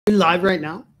We live right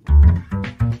now?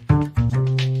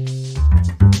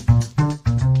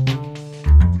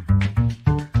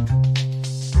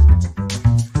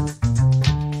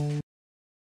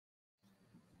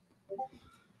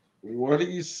 What do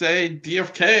you say,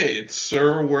 DFK? It's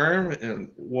Sir Worm,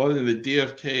 and one of the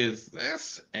DFK is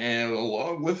this, and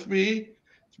along with me is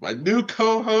my new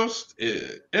co-host,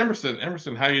 Emerson.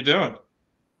 Emerson, how you doing?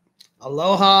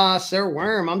 Aloha, Sir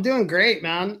Worm. I'm doing great,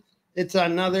 man. It's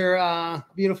another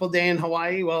beautiful day in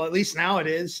Hawaii. Well, at least now it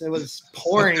is. It was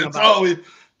pouring. It's always,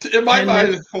 in my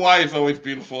mind, Hawaii is always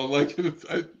beautiful. Like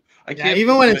I can't.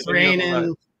 Even when it's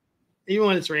raining,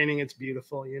 it's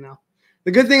beautiful. You know,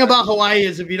 the good thing about Hawaii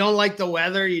is if you don't like the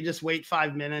weather, you just wait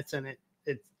 5 minutes and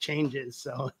it changes.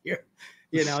 So you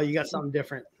got something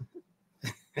different.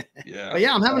 Yeah. But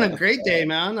yeah, I'm having a great day,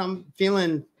 man. I'm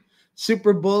feeling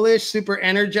super bullish, super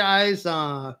energized.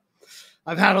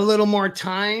 I've had a little more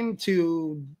time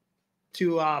to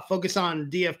focus on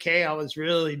DFK. I was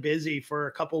really busy for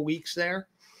a couple weeks there,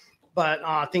 but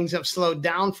things have slowed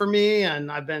down for me,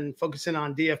 and I've been focusing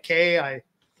on DFK.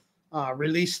 I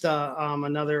released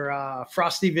another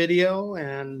Frosty video,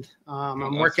 and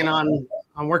I'm working on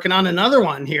another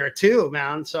one here too,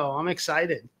 man. So I'm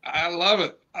excited. I love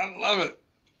it.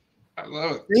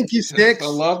 Thank you, Sticks. I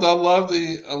love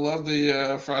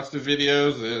the Frosty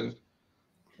videos, and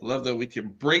I love that we can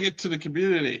bring it to the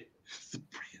community.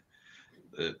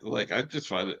 Like I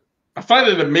find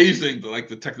it amazing. Like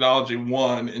the technology,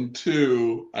 one, and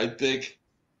two, I think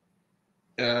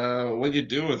what you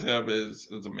do with him is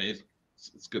amazing.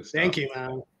 It's good stuff. Thank you,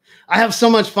 man. I have so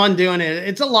much fun doing it.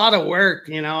 It's a lot of work,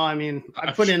 you know. I mean,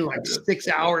 I put in like 6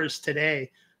 hours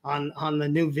today on the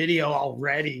new video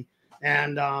already.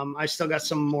 And I still got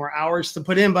some more hours to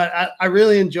put in, but I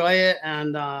really enjoy it,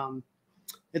 and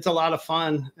it's a lot of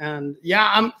fun. And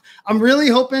yeah, I'm really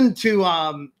hoping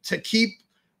to keep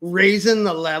raising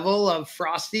the level of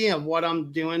Frosty, of what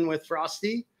I'm doing with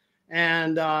Frosty,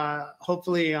 and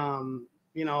hopefully, I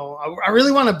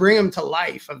really want to bring him to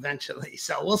life eventually.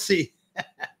 So we'll see.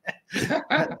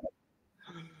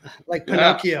 Like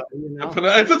Pinocchio, you know.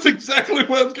 That's exactly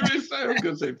what I was going to say. I was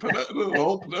going to say the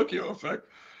whole Pinocchio effect.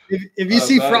 If you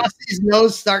see Frosty's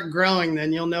nose start growing,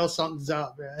 then you'll know something's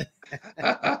up, right?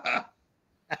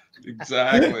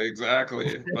 Exactly.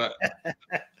 But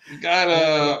we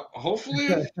gotta,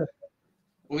 hopefully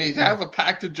we have a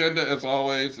packed agenda as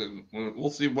always, and we'll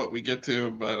see what we get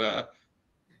to. But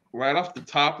right off the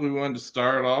top, we wanted to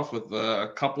start off with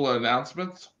a couple of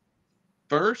announcements.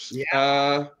 First,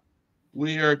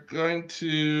 we are going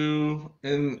to,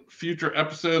 in future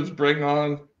episodes, bring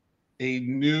on a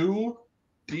new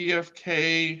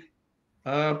DFK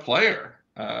player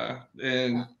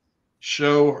and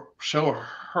show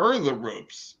her the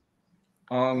ropes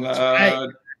on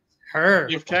her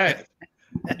DFK.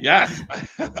 Yes,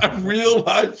 a real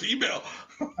live female,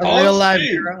 a real live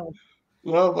girl.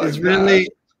 Oh my God. Really,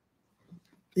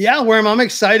 yeah, Worm. I'm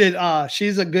excited.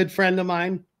 She's a good friend of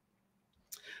mine.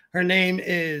 Her name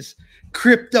is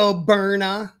Crypto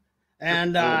Burna.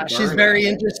 And she's very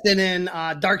interested in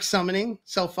dark summoning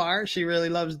so far. She really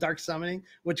loves dark summoning,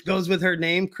 which goes with her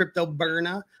name, Crypto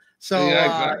Burna. So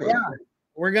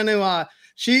we're gonna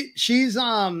she's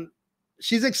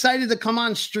excited to come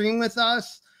on stream with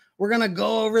us. We're gonna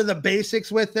go over the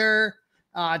basics with her,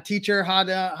 teach her how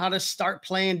to start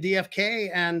playing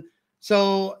DFK. And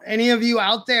so any of you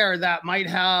out there that might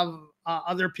have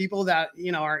other people that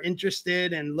are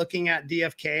interested in looking at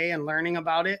DFK and learning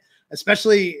about it,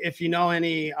 especially if you know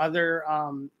any other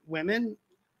women,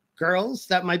 girls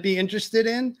that might be interested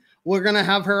in, we're going to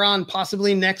have her on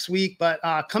possibly next week, but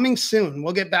coming soon.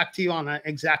 We'll get back to you on an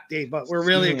exact date, but we're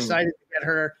really excited to get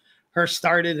her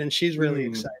started, and she's really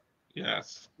excited.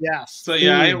 Yes. So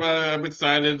I'm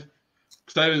excited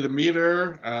to meet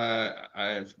her.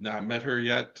 I've not met her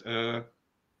yet,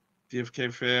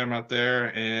 DFK fam out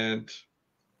there,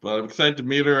 but I'm excited to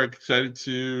meet her. I'm excited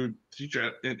to teach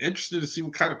her, and interested to see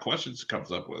what kind of questions she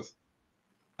comes up with.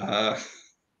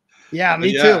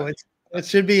 Me too. It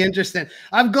should be interesting.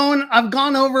 I've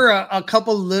gone over a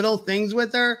couple little things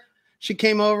with her. She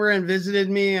came over and visited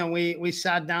me, and we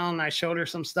sat down and I showed her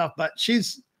some stuff, but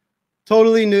she's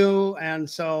totally new. And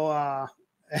so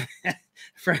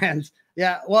friends,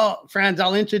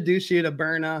 I'll introduce you to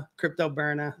Burna, Crypto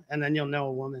Burna, and then you'll know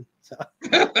a woman. So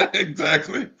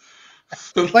exactly.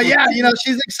 But yeah,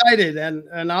 she's excited,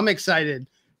 and I'm excited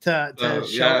to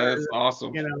show her. It's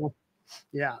awesome.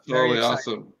 Totally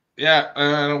awesome. Yeah,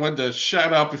 and I wanted to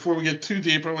shout out, before we get too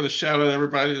deep, I want to shout out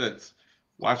everybody that's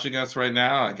watching us right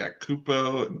now. I got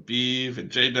Kupo and Beeve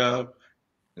and J-Dub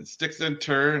and Sticks and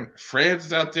Turn.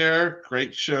 Fran's out there.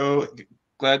 Great show.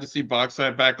 glad to see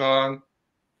Boxside back on.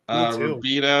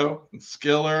 Rubito and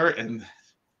Skiller, and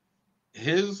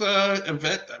his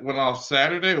event that went off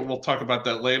Saturday. We'll talk about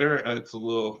that later. I'm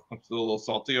still a little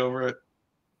salty over it.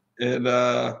 And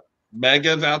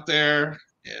Mega's out there.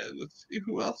 And let's see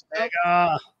who else.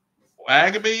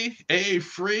 Agamy, AA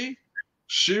Free,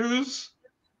 Shoes.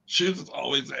 Shoes is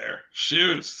always there.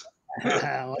 Shoes.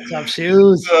 What's up,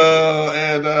 Shoes?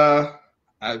 I'm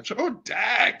sure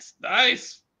Dax.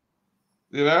 Nice.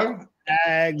 You know?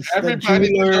 Dags. Everybody's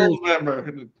a guild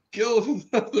member.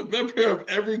 The member of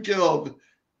every guild.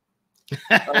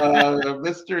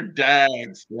 Mr.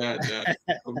 Dags. Yeah,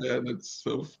 oh man, that's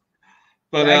so.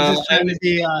 But Dags is trying to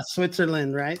be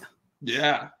Switzerland, right?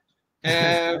 Yeah,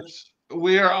 and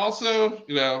we are also,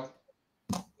 you know,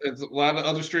 as a lot of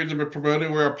other streams have been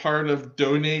promoted, we're a part of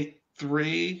Donate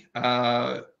 3.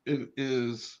 It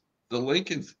is the link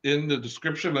is in the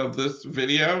description of this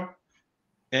video,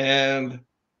 and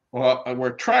what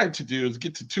we're trying to do is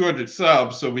get to 200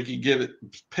 subs so we can get it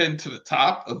pinned to the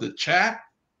top of the chat.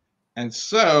 And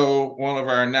so one of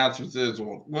our announcements is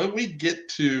when we get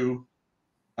to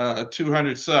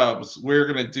 200 subs, we're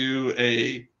going to do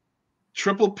a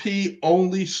Triple P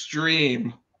only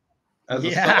stream as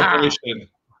a celebration.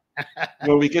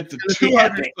 When we get to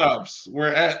 200 subs,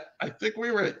 I think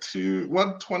we were at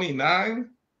 129,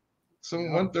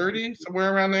 some 130,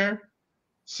 somewhere around there.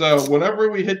 So whenever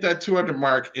we hit that 200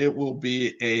 mark, it will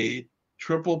be a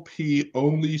Triple P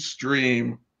only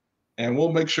stream, and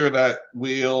we'll make sure that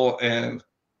wheel and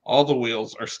all the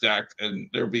wheels are stacked, and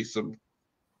there'll be some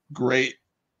great.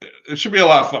 It should be a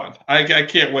lot of fun. I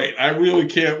can't wait. I really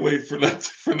can't wait for that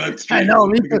stream. I know.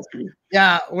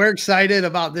 Yeah, we're excited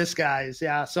about this, guys.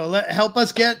 Yeah, so help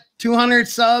us get 200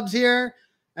 subs here,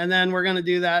 and then we're gonna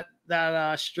do that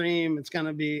stream. It's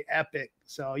gonna be epic.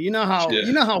 So you know how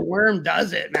Worm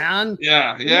does it, man.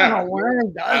 Yeah. You know how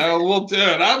Worm does it. We'll do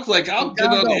it. I was like, I'll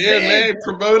get on the AMA,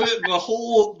 promote it, the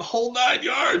whole 9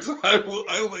 yards. I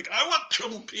want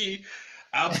Triple P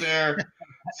out there.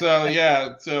 So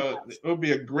yeah, it would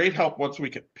be a great help once we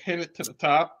can pin it to the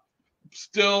top. I'm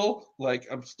still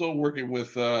working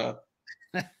with StreamYard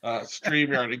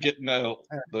and getting the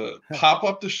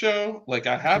pop-up to show. Like,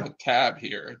 I have a tab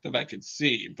here that I can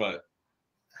see, but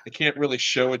I can't really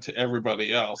show it to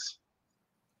everybody else.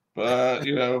 But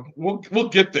you know, we'll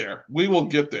get there. We will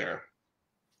get there.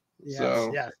 Yes.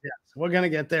 We're gonna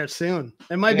get there soon.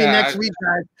 It might be next week,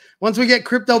 guys. Once we get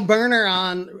Crypto Burner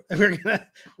on, we're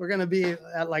gonna be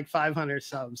at like 500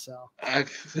 subs. So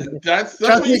that's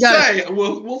what you say.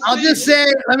 We'll I'll just say,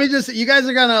 you guys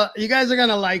are gonna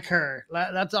like her.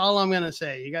 That's all I'm gonna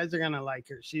say. You guys are gonna like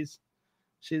her. She's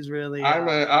really.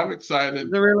 I'm excited.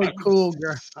 She's a really cool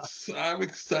girl. I'm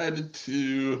excited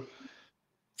for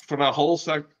the whole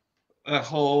segment,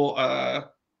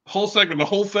 the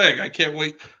whole thing. I can't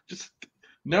wait. Just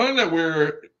knowing that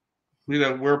we're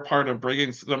part of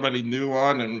bringing somebody new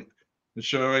on and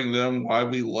showing them why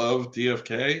we love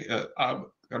DFK. I'm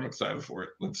excited for it.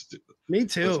 Let's do it. Me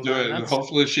too. Let's do it. And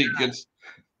hopefully she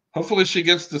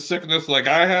gets the sickness like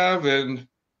I have, and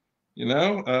you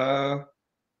know.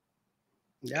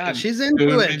 Yeah, she's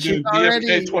into it. She's already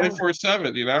DFK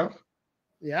 24/7. You know.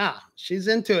 Yeah, she's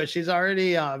into it. She's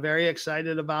already very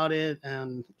excited about it,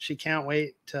 and she can't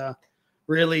wait to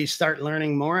really start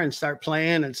learning more and start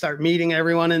playing and start meeting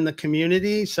everyone in the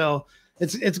community. So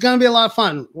it's going to be a lot of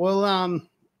fun. We'll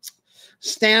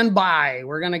stand by.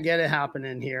 We're going to get it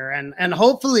happening here, and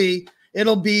hopefully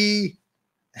it'll be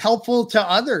helpful to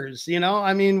others. You know,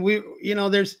 I mean,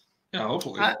 there's. Yeah,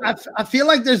 hopefully. I feel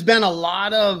like there's been a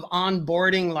lot of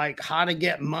onboarding, like how to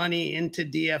get money into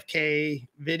DFK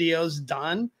videos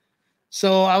done.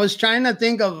 So I was trying to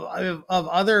think of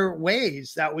other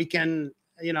ways that we can,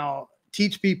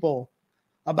 teach people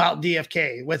about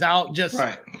DFK without just,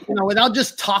 without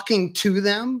just talking to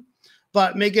them,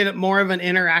 but make it more of an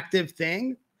interactive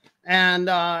thing. And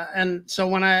so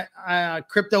when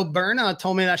Crypto Berna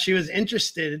told me that she was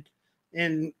interested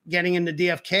in getting into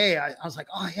DFK, I was like,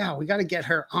 oh yeah, we got to get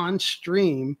her on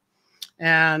stream.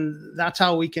 And that's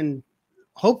how we can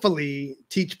hopefully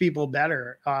teach people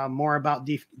better, more about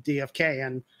DFK.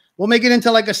 And we'll make it into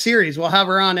like a series. We'll have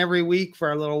her on every week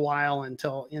for a little while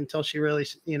until she really,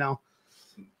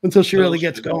 until she really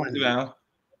gets going. Yeah.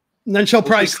 And then she'll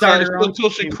probably start her own until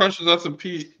she crushes us in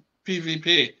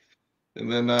PvP. And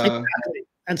then exactly.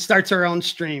 And starts her own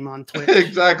stream on Twitch.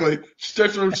 Exactly. She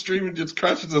starts her own stream and just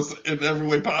crushes us in every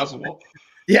way possible.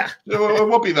 Yeah. It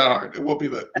won't be that hard. It won't be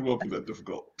that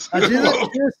difficult. She's a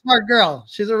smart girl.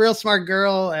 She's a real smart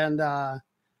girl. And,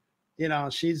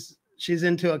 she's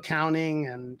into accounting.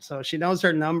 And so she knows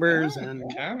her numbers and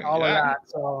all of that.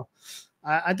 So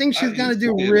I think she's going to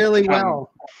do really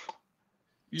well.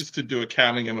 Used to do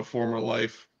accounting in a former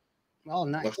life. Oh,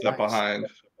 nice. Left that behind.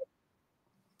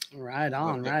 Right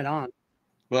on, right on.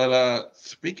 But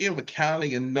speaking of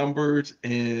accounting and numbers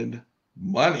and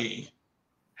money,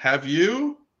 have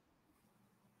you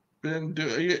been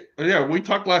doing? Yeah, we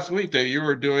talked last week that you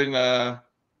were doing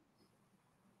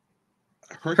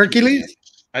Hercules.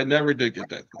 I never did get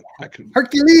that.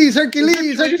 Hercules. I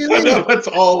know, that's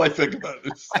all I think about.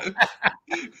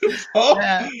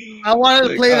 Yeah, I wanted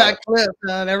to play that clip.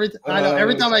 Every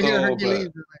time I hear Hercules,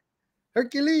 it's like,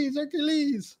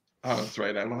 Hercules. Oh, that's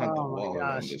right. I don't have the wallet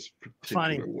on this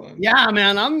particular one. Yeah,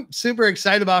 man, I'm super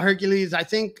excited about Hercules. I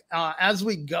think as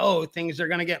we go, things are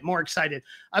going to get more excited.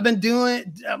 I've been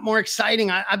doing more exciting.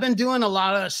 I've been doing a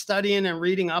lot of studying and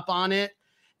reading up on it.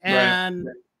 And,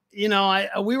 you know,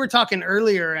 we were talking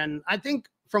earlier, and I think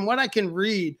from what I can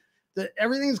read, that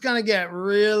everything's going to get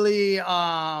really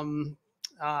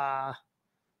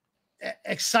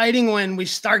exciting when we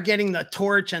start getting the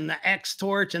torch and the X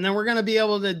torch, and then we're going to be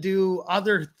able to do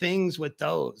other things with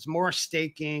those, more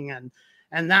staking, and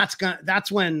that's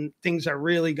when things are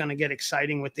really going to get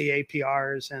exciting with the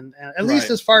APRs, and at least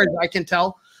as far as I can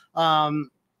tell.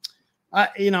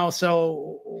 You know,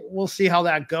 so we'll see how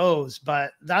that goes,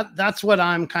 but that's what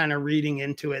I'm kind of reading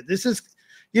into it. This is,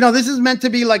 you know, this is meant to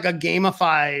be like a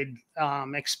gamified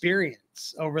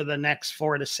experience over the next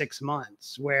 4 to 6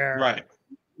 months, where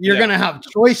you're going to have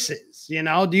choices. You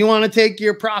know, do you want to take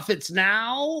your profits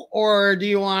now, or do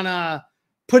you want to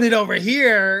put it over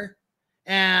here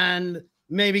and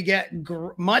maybe get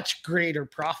much greater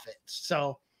profits?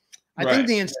 So I think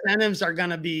the incentives are going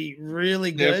to be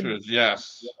really good.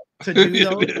 Yes. To do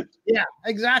those. Yeah,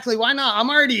 exactly. Why not? I'm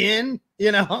already in,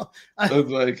 you know. I've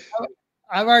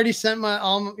already sent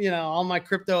all my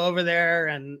crypto over there,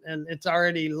 and it's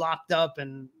already locked up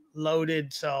and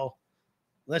loaded. So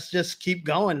let's just keep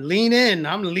going. Lean in.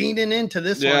 I'm leaning into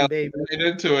this one, baby. Lean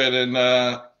into it. And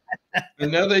I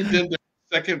know they did the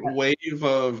second wave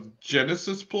of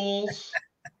Genesis pools.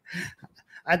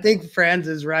 I think Franz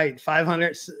is right.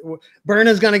 500.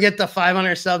 Berna's going to get the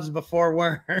 500 subs before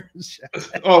Worms.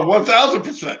 Oh,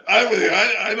 1,000%. I mean,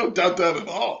 I don't doubt that at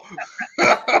all.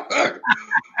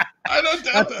 I don't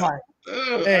doubt that. Fine.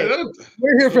 Hey,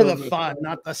 we're here for the fun,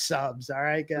 not the subs. All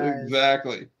right, guys.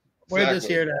 Exactly. We're just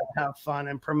here to have fun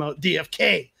and promote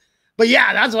DFK. But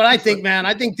yeah, that's what I think, man.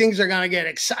 I think things are going to get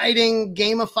exciting,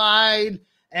 gamified,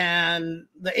 and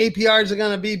the APRs are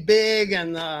going to be big,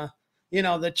 and you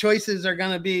know, the choices are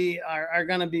going to be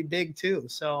big too.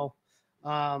 So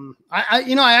I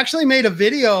actually made a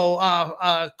video,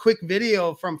 a quick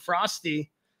video from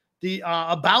Frosty,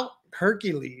 about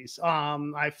Hercules.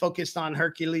 I focused on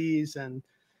Hercules and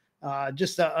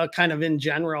just a kind of in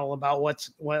general about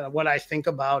what I think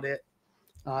about it.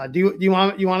 Do you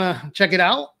want to check it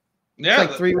out? Yeah,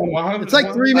 it's like 3 minutes. It's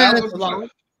like 3 minutes long.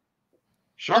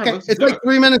 Sure. Okay, it's like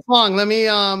 3 minutes long. Let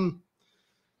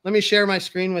me share my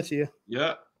screen with you.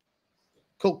 Yeah.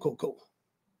 Cool.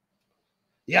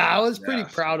 Yeah, I was pretty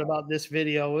proud about this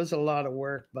video. It was a lot of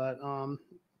work, but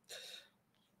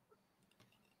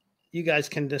you guys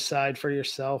can decide for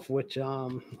yourself which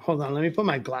hold on, let me put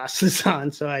my glasses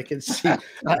on so I can see. I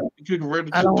don't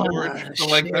want to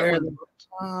share the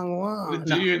wrong one.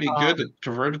 Did you any good to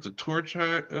convert it to torch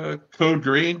code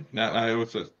green? Not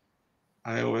iOS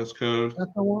code.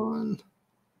 That's the one.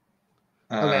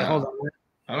 Okay, hold on.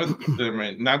 I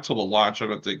mean, not till the launch. I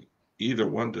don't think either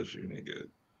one does you any good.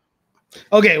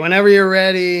 Okay, whenever you're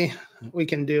ready, we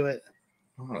can do it.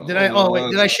 Did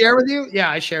I share with you? Yeah,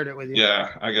 I shared it with you.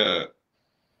 Yeah, I got it.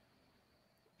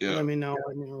 Yeah. Let me know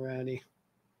when you're ready.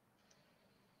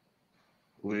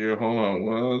 Well, hold on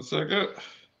 1 second.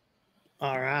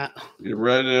 All right. You're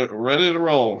ready to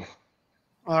roll.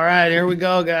 All right, here we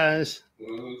go, guys.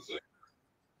 1 second.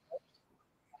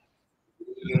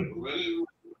 Ready.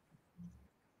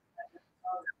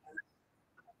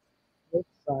 Oops,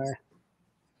 sorry.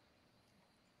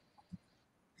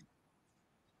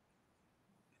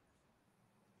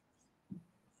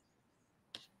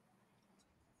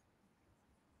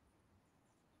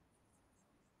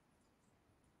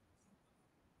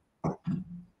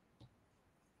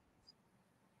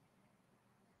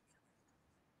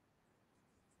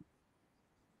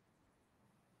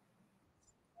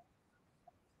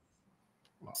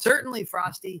 Certainly,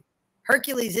 Frosty.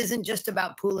 Hercules isn't just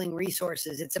about pooling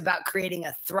resources. It's about creating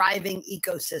a thriving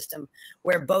ecosystem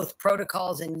where both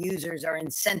protocols and users are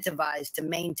incentivized to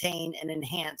maintain and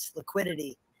enhance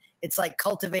liquidity. It's like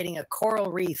cultivating a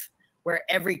coral reef where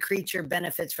every creature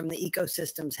benefits from the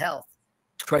ecosystem's health.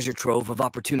 Treasure trove of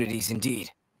opportunities indeed.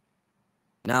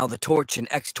 Now the Torch and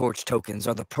X-Torch tokens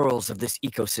are the pearls of this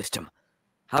ecosystem.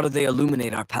 How do they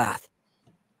illuminate our path?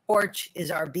 Torch is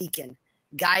our beacon,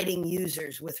 guiding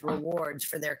users with rewards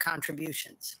for their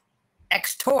contributions.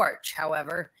 X-Torch,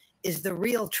 however, is the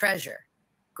real treasure,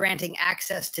 granting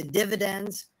access to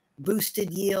dividends,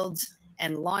 boosted yields,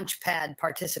 and launchpad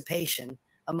participation,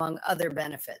 among other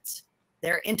benefits.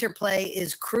 Their interplay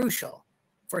is crucial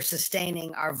for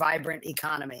sustaining our vibrant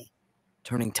economy.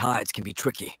 Turning tides can be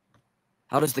tricky.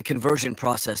 How does the conversion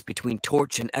process between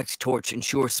Torch and X-Torch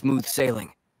ensure smooth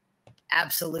sailing?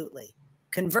 Absolutely.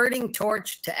 Converting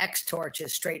Torch to X-Torch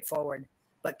is straightforward,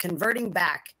 but converting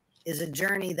back is a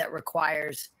journey that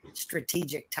requires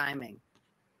strategic timing.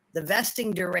 The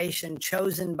vesting duration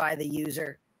chosen by the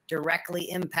user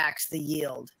directly impacts the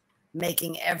yield,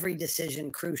 making every decision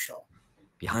crucial.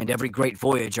 Behind every great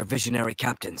voyage are visionary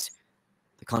captains.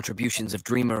 The contributions of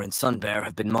Dreamer and Sunbear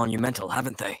have been monumental,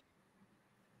 haven't they?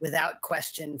 Without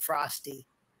question, Frosty.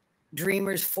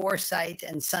 Dreamer's foresight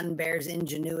and Sunbear's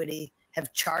ingenuity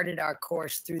have charted our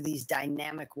course through these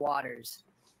dynamic waters,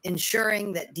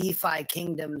 ensuring that DeFi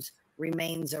Kingdoms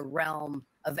remains a realm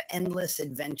of endless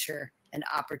adventure and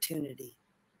opportunity.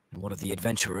 And what of the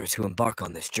adventurers who embark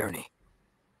on this journey?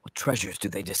 What treasures do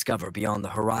they discover beyond the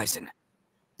horizon?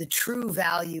 The true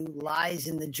value lies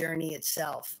in the journey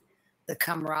itself, the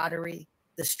camaraderie,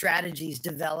 the strategies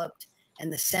developed,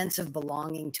 and the sense of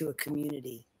belonging to a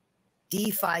community.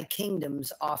 DeFi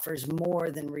Kingdoms offers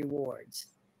more than rewards.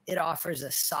 It offers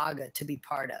a saga to be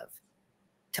part of.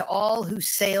 To all who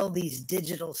sail these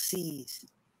digital seas,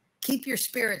 keep your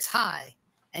spirits high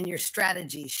and your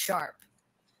strategies sharp.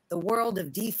 The world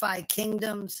of DeFi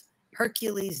Kingdoms,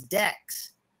 Hercules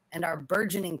Dex, and our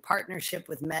burgeoning partnership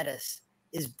with Metis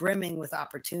is brimming with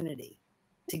opportunity.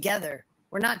 Together,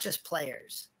 we're not just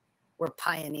players, we're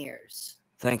pioneers.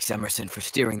 Thanks, Emerson, for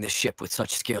steering this ship with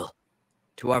such skill.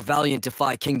 To our valiant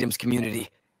DeFi Kingdoms community,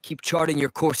 keep charting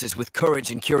your courses with courage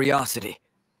and curiosity.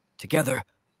 Together,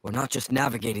 we're not just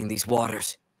navigating these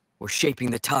waters, we're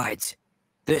shaping the tides.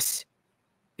 This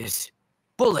is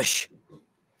bullish.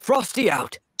 Frosty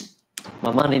out.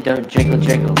 My money don't jiggle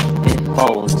jiggle, it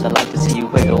folds. I like to see you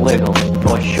wiggle wiggle,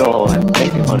 for sure, and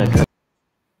make me wanna drink.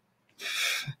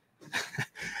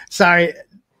 Sorry,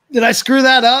 did I screw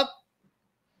that up?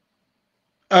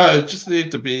 It just needs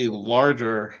to be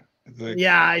larger, I think.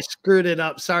 Yeah, I screwed it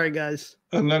up. Sorry, guys.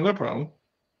 No problem.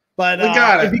 But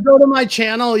if you go to my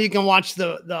channel, you can watch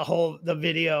the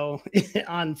video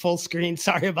on full screen.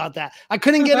 Sorry about that. I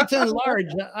couldn't get it to enlarge.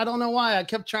 I don't know why. I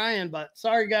kept trying, but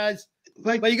sorry, guys.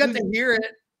 But you got to hear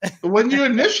it. When you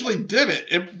initially did it,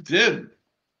 it did.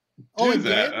 Oh, it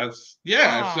that. did?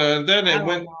 Yeah. So then it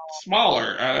went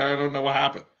smaller. I don't know what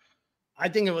happened. I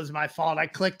think it was my fault. I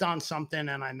clicked on something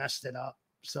and I messed it up.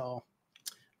 So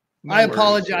No I worries.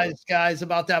 apologize, guys,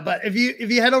 about that. But if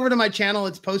you head over to my channel,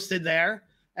 it's posted there.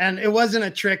 And it wasn't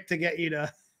a trick to get you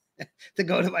to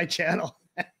go to my channel.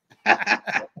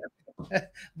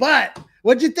 But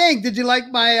what'd you think? Did you like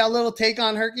my little take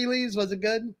on Hercules? Was it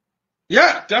good?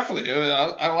 Yeah, definitely.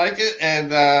 I like it,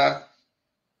 and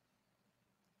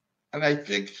I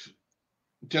think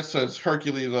just as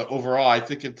Hercules overall, I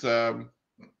think it's a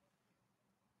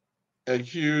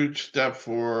huge step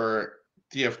for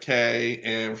DFK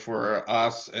and for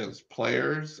us as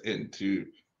players, and to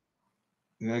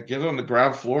get on the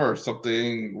ground floor of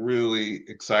something really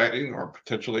exciting or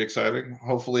potentially exciting.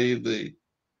 Hopefully the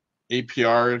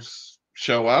APRs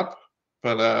show up,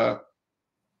 but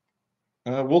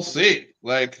we'll see.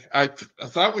 Like I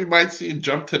thought we might see a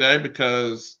jump today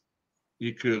because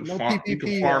you could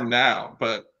farm now,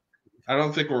 but I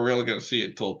don't think we're really going to see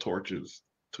it till torches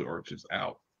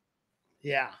out.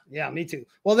 Yeah, me too.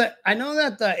 Well, I know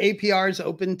that the APRs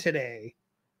open today.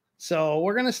 So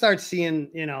we're going to start seeing,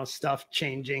 stuff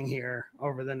changing here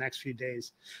over the next few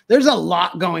days. There's a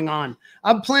lot going on.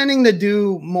 I'm planning to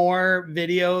do more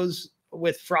videos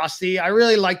with Frosty. I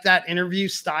really like that interview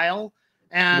style.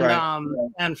 And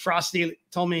and Frosty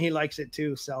told me he likes it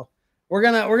too. So we're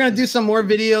going to do some more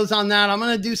videos on that. I'm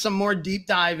going to do some more deep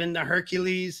dive into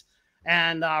Hercules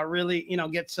and really,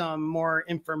 get some more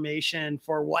information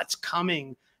for what's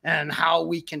coming and how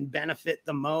we can benefit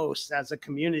the most as a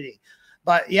community.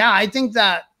 But yeah, I think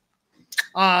that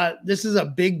this is a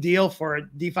big deal for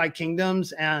DeFi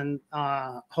Kingdoms and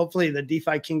hopefully the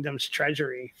DeFi Kingdoms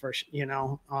treasury for,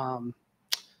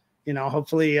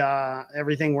 hopefully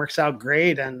everything works out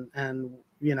great and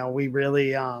we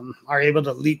really are able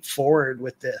to leap forward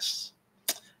with this.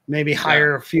 Maybe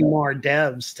hire a few more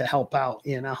devs to help out,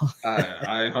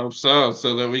 I hope so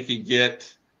that we can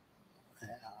get,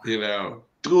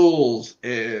 duels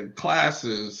and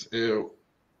classes,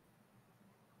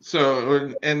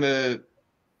 So and the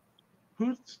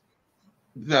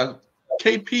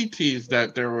KP teased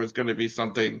that there was going to be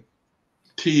something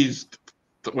teased.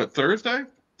 What, Thursday?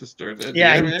 This Thursday?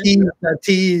 Yeah, he teased a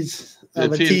tease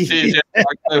of a tease. Yeah,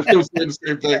 I was saying the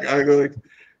same thing. I go like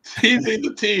teasing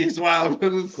the tease. Wow,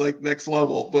 it's like next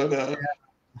level. But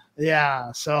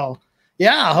yeah. So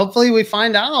yeah, hopefully we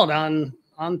find out on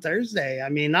Thursday. I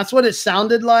mean, that's what it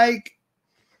sounded like.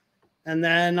 And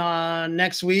then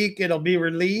next week it'll be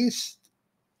released.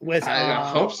 With I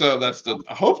hope so. I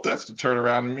hope that's the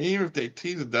turnaround. I mean, even if they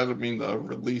tease it, doesn't mean the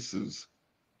release is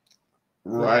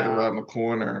right around the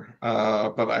corner.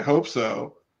 But I hope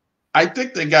so. I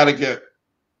think they got to get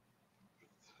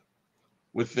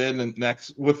within the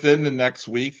next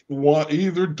week,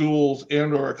 either duels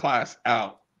and or a class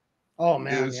out. Oh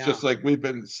man, it's just like we've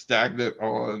been stagnant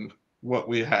on what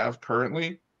we have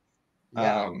currently.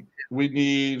 We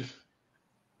need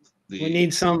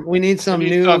some new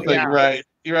something, right?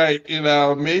 You're right. You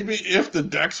know, maybe if the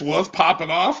Dex was popping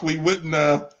off, we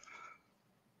wouldn't.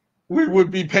 We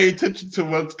would be paying attention to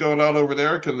what's going on over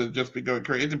there because it'd just be going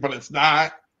crazy. But it's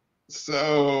not.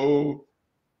 So,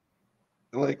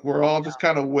 like, we're all just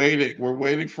kind of waiting. We're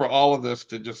waiting for all of this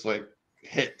to just like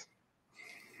hit.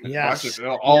 Yes.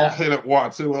 It'll all hit at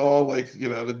once. It will all, like, you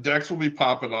know, the Dex will be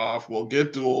popping off. We'll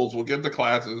get duels. We'll get the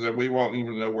classes, and we won't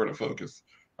even know where to focus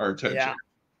our attention. Yeah.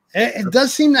 It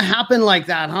does seem to happen like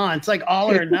that, huh? It's like all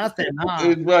or nothing,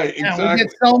 huh? Right, exactly. We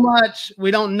get so much,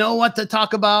 we don't know what to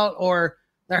talk about, or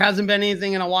there hasn't been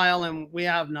anything in a while, and we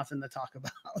have nothing to talk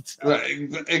about. So. Right,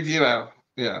 you know,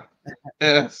 yeah.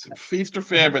 It's feast or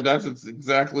famine. That's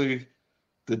exactly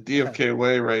the DFK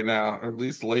way right now, or at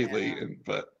least lately.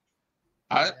 But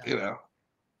you know,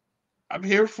 I'm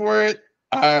here for it.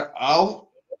 I'll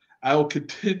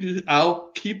continue.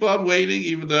 I'll keep on waiting,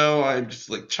 even though I'm just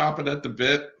like chomping at the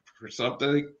bit for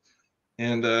something.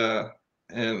 And I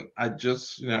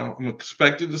just, you know, I'm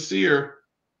expecting the seer.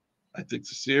 I think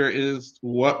the seer is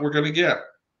what we're gonna get.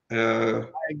 I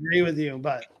agree with you,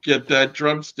 but get that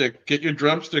drumstick. Get your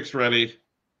drumsticks ready,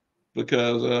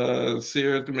 because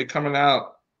seer is gonna be coming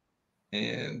out,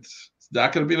 and it's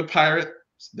not gonna be the pirate.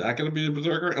 It's not gonna be the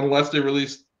berserker unless they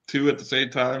release two at the same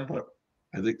time. But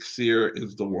I think seer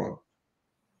is the one.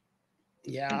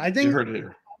 Yeah, I think. You heard it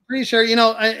here. I'm pretty sure. You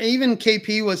know, even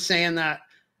KP was saying that.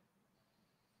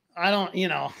 I don't, you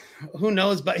know, who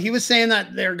knows, but he was saying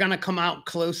that they're going to come out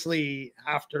closely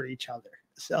after each other.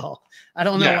 So I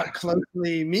don't know what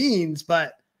closely means,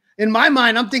 but in my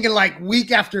mind, I'm thinking like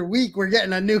week after week, we're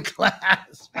getting a new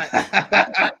class.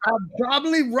 I'm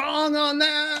probably wrong on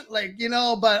that. Like, you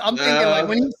know, but I'm thinking like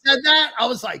when you said that, I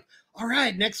was like, all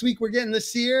right, next week we're getting the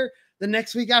seer. The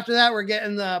next week after that, we're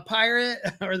getting the pirate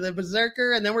or the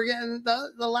berserker. And then we're getting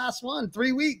the last one.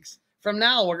 3 weeks from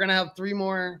now, we're going to have 3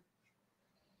 more.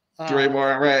 3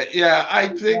 more, right? Yeah, I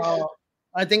think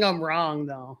I'm wrong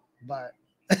though, but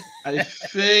I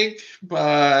think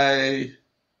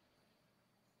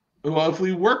if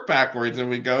we work backwards and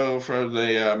we go from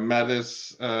the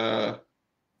Metis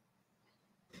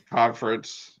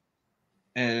conference,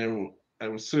 and I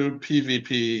assume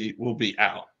PvP will be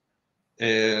out,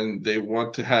 and they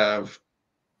want to have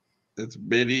as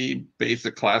many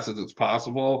basic classes as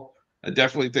possible. I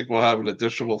definitely think we'll have an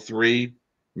additional 3.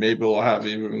 Maybe we'll have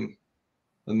even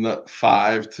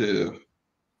 5 to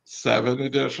 7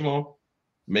 additional.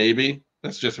 Maybe.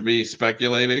 That's just me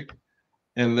speculating.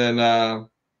 And then,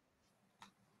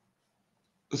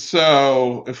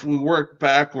 so if we work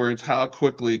backwards, how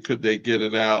quickly could they get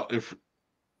it out? If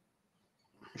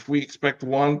we expect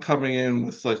one coming in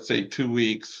with, let's say, 2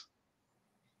 weeks,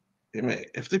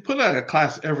 if they put out a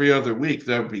class every other week,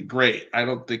 that would be great. I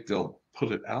don't think they'll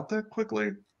put it out that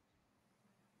quickly.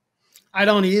 I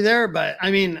don't either, but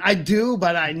I mean, I do,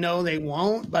 but I know they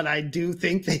won't, but I do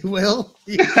think they will.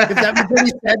 If that makes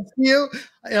any sense to you,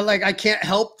 like, I can't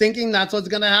help thinking that's what's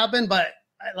going to happen, but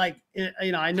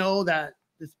you know, I know that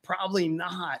it's probably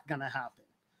not going to happen.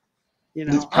 You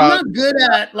know, I'm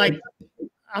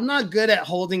not good at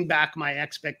holding back my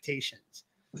expectations.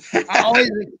 I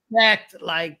always expect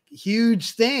like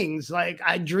huge things. Like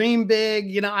I dream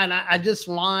big, you know, and I just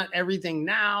want everything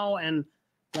now. And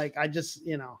like, I just,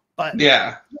 you know, but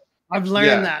yeah, I've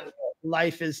learned that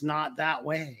life is not that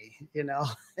way, you know.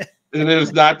 It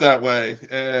is not that way.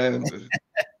 And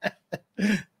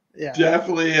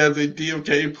definitely as a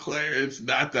DFK player, it's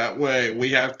not that way. We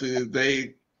have to,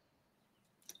 they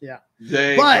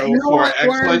but go you know for what,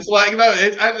 excellence. Like, no,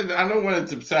 I don't want it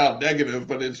to sound negative,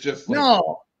 but it's just like,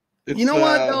 no. You know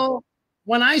what though?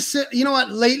 When I say, you know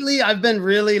what, lately I've been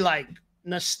really like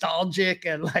nostalgic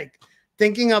and like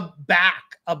thinking back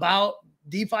about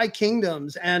DeFi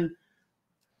Kingdoms, and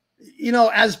you know,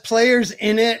 as players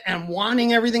in it and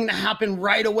wanting everything to happen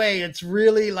right away, it's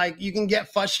really like you can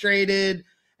get frustrated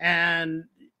and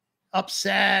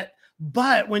upset.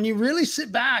 But when you really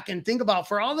sit back and think about,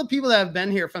 for all the people that have been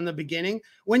here from the beginning,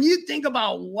 when you think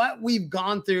about what we've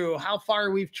gone through, how far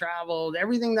we've traveled,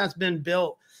 everything that's been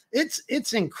built,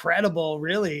 it's incredible,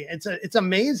 really. It's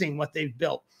amazing what they've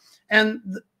built.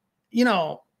 And, you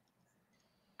know,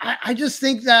 I just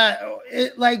think that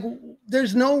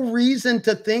there's no reason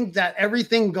to think that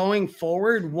everything going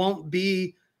forward won't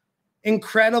be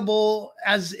incredible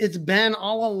as it's been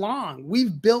all along.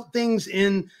 We've built things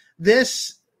in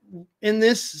this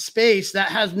space that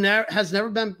has never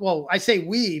been, well, I say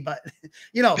we, but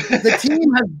you know, the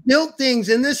team has built things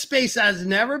in this space that has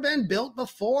never been built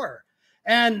before.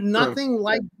 And nothing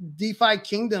like DeFi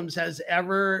Kingdoms has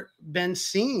ever been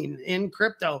seen in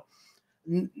crypto.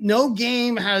 No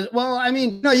game has, well, I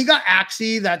mean, no, you got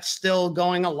Axie that's still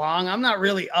going along. I'm not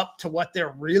really up to what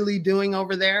they're really doing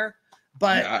over there,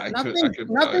 but yeah,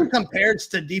 nothing compares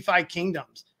to DeFi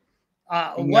Kingdoms.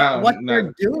 What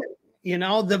they're doing. You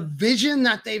know, the vision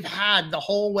that they've had the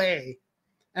whole way.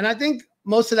 And I think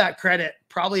most of that credit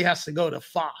probably has to go to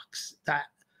Fox.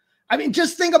 I mean,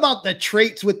 just think about the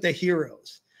traits with the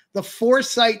heroes, the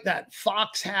foresight that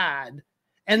Fox had,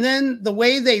 and then the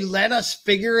way they let us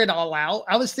figure it all out.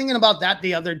 I was thinking about that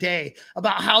the other day,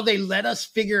 about how they let us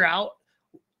figure out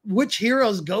which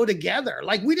heroes go together.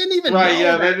 Like, we didn't even know.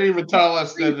 Yeah, they didn't even tell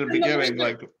us in the beginning.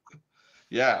 Like,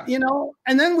 yeah. You know,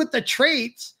 and then with the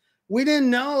traits, we didn't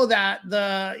know that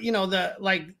the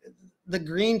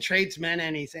green traits meant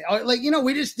anything. Like, you know,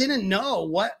 we just didn't know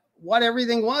what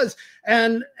everything was.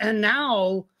 And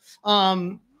now,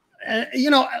 you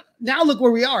know, now look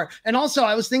where we are. And also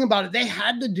I was thinking about it. They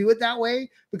had to do it that way,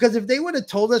 because if they would have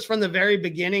told us from the very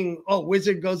beginning, oh,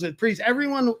 wizard goes with priest,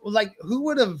 everyone, like, who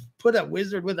would have put a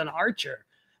wizard with an archer,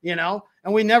 you know?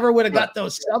 And we never would have got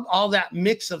all that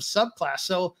mix of subclass.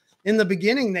 So in the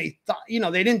beginning, they thought, you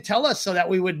know, they didn't tell us so that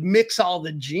we would mix all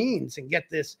the genes and get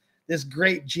this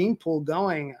great gene pool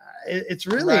going. It's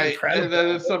really incredible. And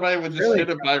then somebody would just hit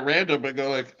it by random and go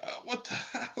like, oh, what the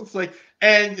hell? It's like,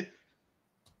 and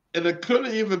it could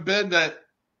have even been that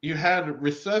you had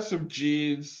recessive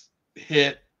genes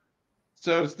hit.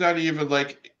 So it's not even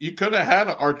like, you could have had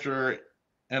an archer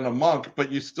and a monk,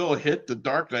 but you still hit the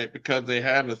Dark Knight because they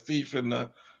had a thief in the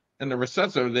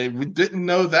recessive. We didn't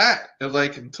know that,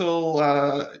 like, until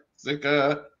like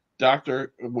a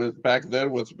doctor back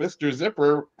then was Mr.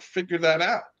 Zipper figured that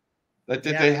out. That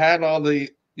they had all the,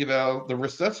 you know, the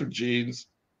recessive genes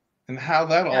and how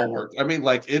that all worked. I mean,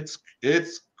 like, it's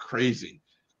crazy.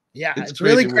 Yeah, it's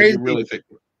really crazy. Really think.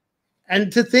 And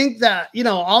to think that, you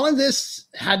know, all of this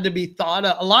had to be thought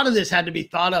of. A lot of this had to be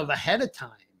thought of ahead of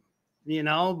time, you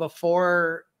know,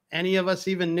 before any of us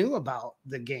even knew about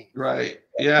the game. Right.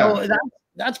 Yeah. So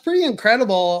that's pretty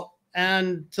incredible.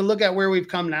 And to look at where we've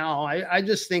come now, I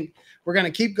just think we're going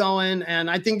to keep going.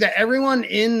 And I think that everyone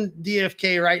in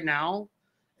DFK right now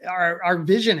are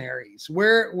visionaries.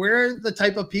 We're the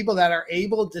type of people that are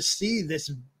able to see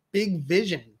this big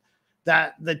vision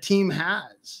that the team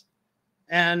has.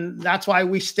 And that's why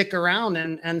we stick around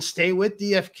and stay with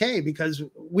DFK, because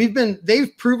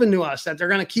they've proven to us that they're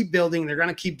going to keep building. They're going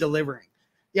to keep delivering.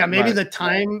 Yeah, maybe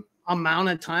the amount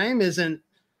of time isn't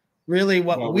really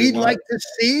what we'd like to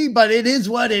see, but it is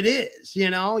what it is. You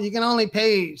know, you can only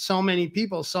pay so many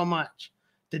people so much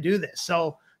to do this.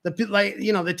 So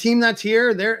the team that's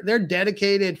here, they're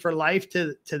dedicated for life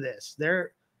to this.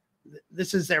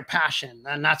 This is their passion,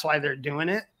 and that's why they're doing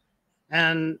it.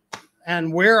 And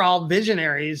we're all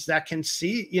visionaries that can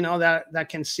see, you know, that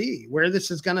can see where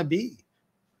this is going to be.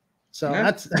 So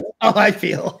that's how I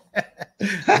feel.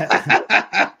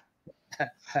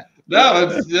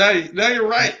 No, you're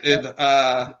right.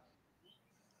 And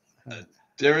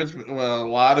there is a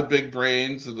lot of big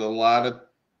brains and a lot of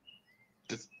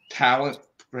talent,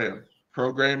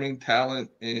 programming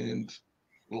talent, and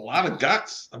a lot of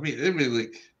guts. I mean, the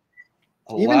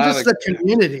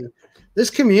community. This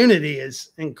community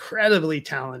is incredibly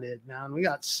talented, man. We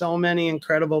got so many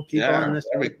incredible people in this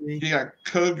community. You got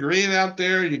Code Green out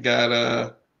there. You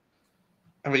got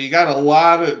you got a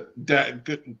lot of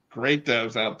great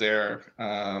devs out there.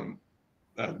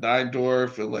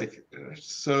 Nindorf, and like, there's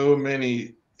so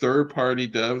many third-party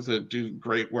devs that do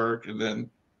great work, and then,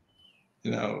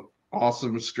 you know,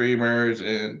 awesome streamers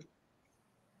and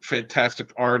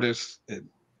fantastic artists. And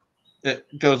it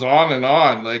goes on and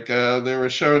on. Like, they were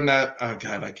showing that, oh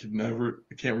God, I can't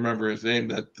remember his name.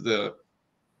 That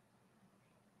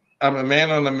I'm a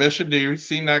Man on a Mission. Do you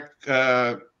seen that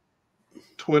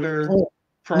Twitter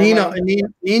promo?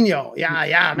 Nino.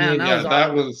 Yeah, man.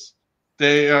 That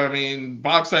I mean,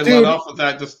 Boxlight Dude. let off with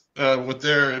that just with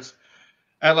theirs.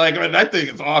 And like, I mean, I think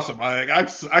it's awesome. I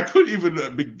couldn't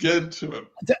even begin to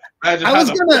imagine how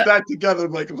to put that together.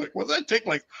 Like, was that take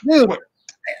like, dude, what,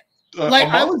 like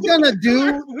I was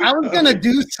gonna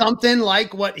do something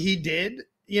like what he did,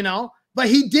 you know, but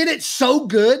he did it so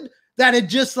good that it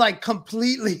just like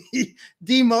completely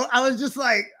I was just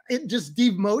like, it just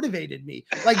demotivated me.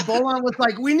 Like Bolon was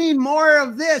like, we need more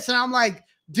of this, and I'm like,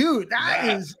 dude,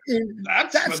 that's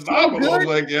phenomenal. So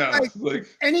like, yeah, like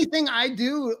anything I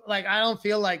do, like I don't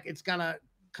feel like it's gonna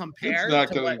compare. It's not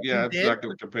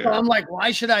gonna compare. So I'm like,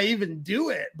 why should I even do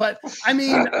it? But I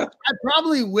mean, I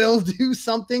probably will do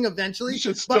something eventually. You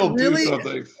should still do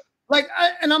something. Like,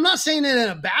 and I'm not saying it in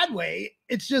a bad way.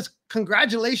 It's just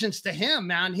congratulations to him,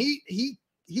 man. He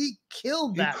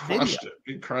killed that video.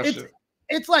 He crushed it.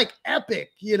 It's like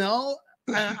epic, you know.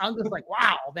 I'm just like,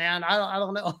 wow, man. I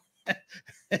don't know.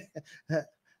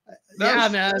 Yeah,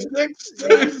 man.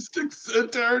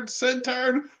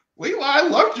 Centurn. I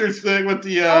loved your thing with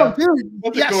the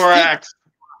Gorax.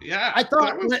 Yeah, I thought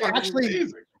that was actually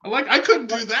amazing. I couldn't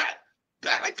do that.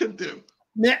 That I couldn't do.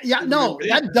 Yeah, no,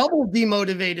 that double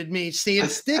demotivated me seeing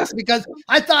Sticks because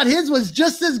I thought his was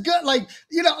just as good. Like,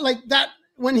 you know, like that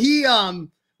when he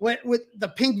went with the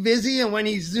pink Vizzy and when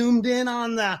he zoomed in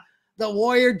on the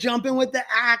warrior jumping with the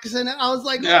axe, and I was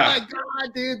like, oh my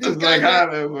god, dude, these guys I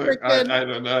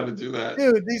don't know how to do that,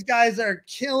 dude. These guys are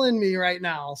killing me right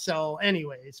now. So,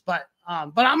 anyways, but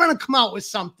I'm gonna come out with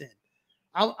something.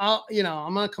 I'm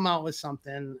gonna come out with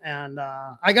something, and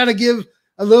I gotta give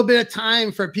a little bit of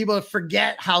time for people to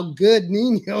forget how good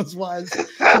Nino's was.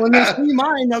 When they see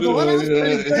mine, they'll go, well,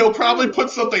 he'll probably put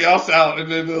something else out,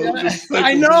 and then just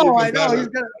I know. He's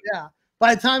gonna,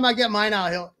 by the time I get mine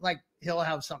out, he'll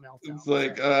have something else. It's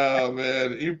like, oh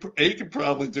man, he could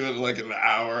probably do it in like an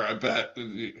hour, I bet.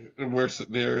 And we're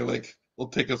sitting there like, it'll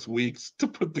take us weeks to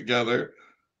put together.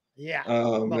 Yeah,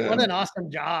 but what an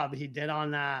awesome job he did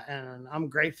on that, and I'm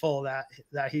grateful that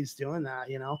he's doing that.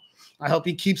 You know, I hope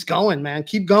he keeps going, man.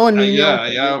 Keep going, Nino.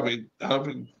 I mean, I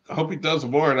hope he does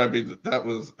more. And I mean, that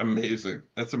was amazing.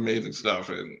 That's amazing stuff.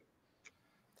 And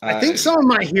I think some of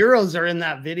my heroes are in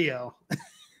that video.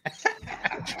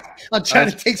 I'll try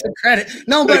to take some credit.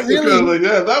 No, but really,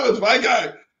 yeah, that was my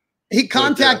guy. He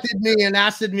contacted me and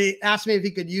asked me if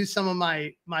he could use some of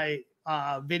my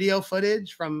video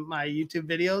footage from my YouTube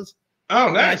videos.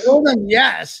 Oh, nice. And I told him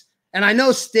yes, and I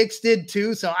know Sticks did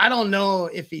too. So I don't know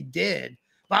if he did,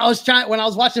 but when I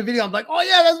was watching the video, I'm like, oh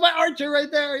yeah, that's my archer right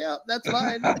there. Yep, that's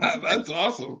mine. That's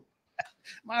awesome.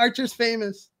 My archer's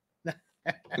famous.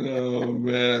 Oh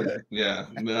man, yeah,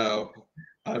 no,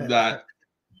 I'm not.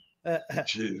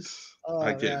 Jeez,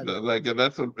 I can't. Like,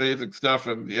 that's amazing stuff,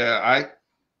 and yeah,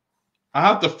 I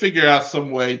have to figure out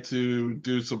some way to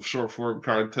do some short form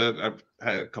content. I've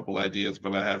had a couple ideas,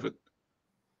 but I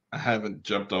haven't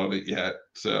jumped on it yet.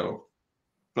 So,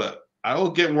 but I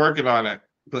will get working on it.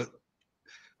 But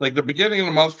like the beginning of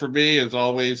the month for me is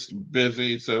always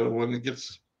busy. So when it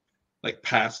gets like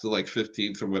past the like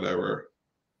 15th or whatever,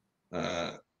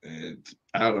 and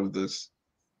out of this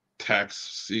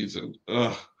tax season,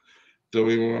 don't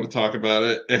even want to talk about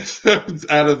it. It's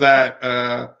out of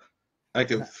that. I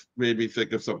can maybe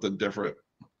think of something different.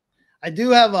 I do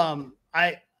have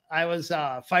I was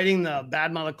fighting the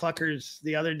Bad Mother Cluckers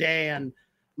the other day, and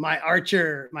my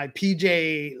archer, my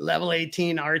PJ level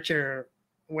 18 archer,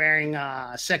 wearing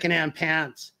secondhand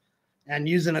pants and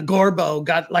using a Gorbo,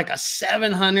 got like a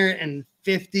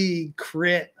 750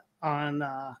 crit on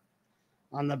the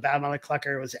Bad Mother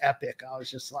Clucker. It was epic. I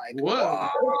was just like, whoa,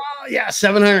 yeah,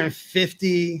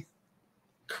 750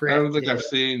 crit. I don't think I've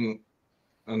seen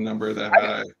a number that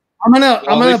high. I'm gonna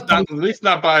at least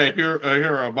not by a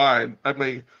hero of mine. I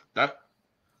mean,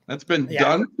 that's been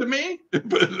done to me,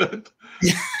 but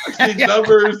I've seen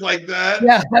numbers like that.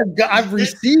 Yeah, I've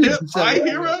received my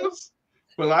heroes,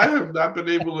 but I have not been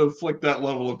able to inflict that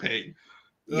level of pain.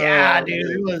 Yeah,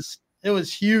 dude, it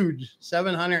was huge,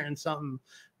 700 and something.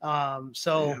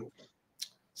 So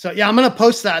yeah, I'm gonna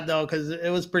post that though because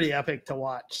it was pretty epic to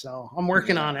watch. So I'm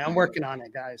working on it. I'm working on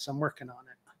it, guys. I'm working on it.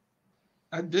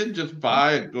 I did just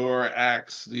buy a Gore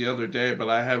axe the other day, but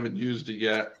I haven't used it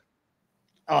yet.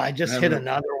 Oh, I just hit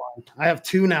another one. I have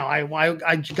two now.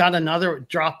 I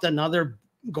dropped another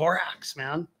Gorax,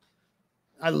 man.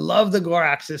 I love the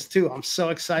Goraxes too. I'm so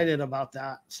excited about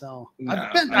that. So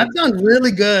I've done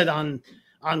really good on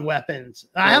weapons.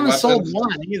 I haven't sold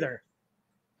one either.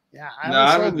 Yeah,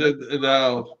 I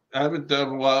haven't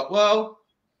done well. Well,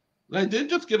 I did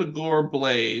just get a Gore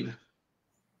blade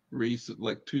recent,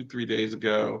 like 2-3 days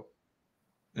ago,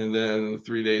 and then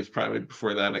 3 days probably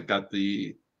before that, I got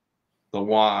the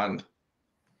wand.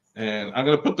 And I'm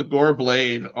going to put the gore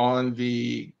blade on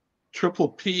the triple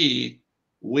P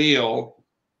wheel.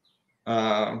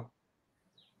 So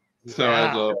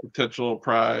as a potential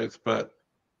prize. But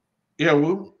yeah,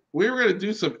 we were going to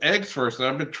do some eggs first. And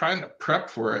I've been trying to prep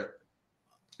for it.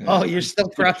 Oh, you're still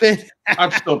prepping?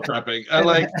 I'm still prepping.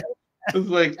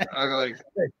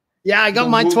 Yeah, I got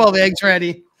my 12 eggs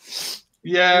ready.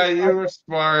 Yeah, you were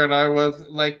smart. I was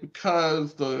like,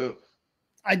 because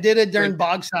I did it during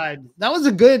Bogside. That was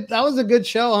a good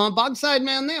show, huh? Bogside,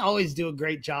 man, they always do a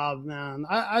great job, man.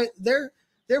 They're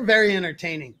very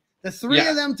entertaining. The three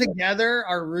of them together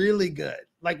are really good.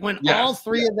 Like when all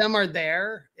three of them are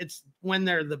there, it's when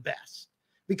they're the best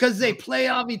because they play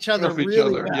off each other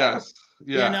really well. Yes.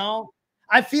 Yeah. You know,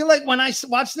 I feel like when I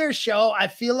watch their show, I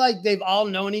feel like they've all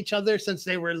known each other since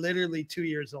they were literally 2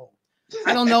 years old.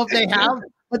 I don't know if they have,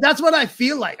 but that's what I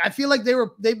feel like. I feel like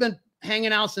they've been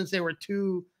hanging out since they were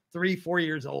 2, 3, 4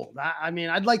 years old. I mean,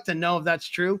 I'd like to know if that's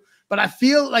true, but I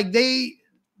feel like they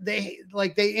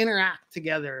interact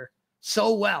together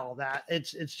so well that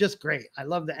it's just great. I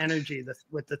love the energy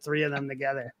with the three of them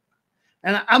together.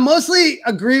 And I mostly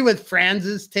agree with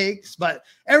Franz's takes, but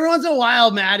every once in a while,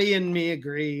 Maddie and me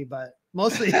agree, but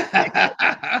mostly,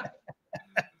 but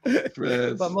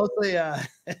mostly,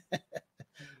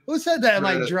 who said that? Am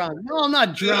I drunk? No, I'm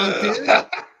not drunk, dude.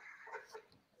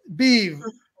 Beeve.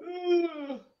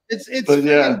 It's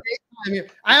daytime here.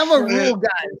 I have a rule,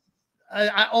 guys.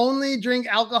 I only drink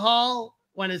alcohol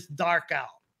when it's dark out.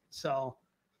 So,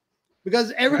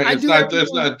 because it's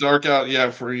not dark out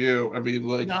yet for you. I mean,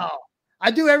 like, no,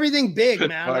 I do everything big,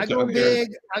 man. I go big,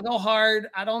 I go hard,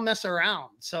 I don't mess around.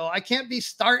 So I can't be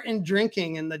starting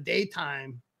drinking in the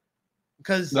daytime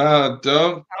because don't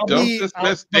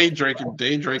dismiss day drinking.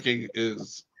 Day drinking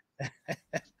is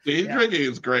drinking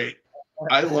is great.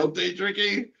 I love day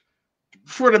drinking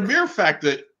for the mere fact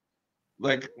that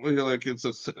like it's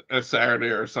a Saturday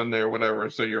or Sunday or whatever,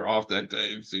 so you're off that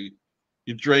day. So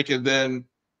you drink and then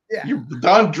you're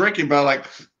done drinking by like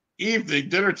evening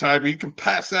dinner time. You can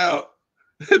pass out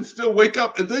and still wake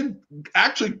up and then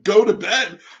actually go to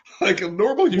bed like a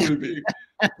normal human being.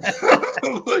 That's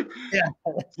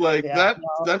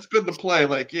been the play.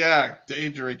 Like, day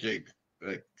drinking.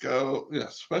 Like go,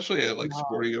 especially at like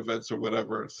sporting events or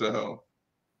whatever. So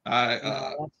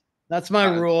that's my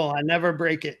rule. I never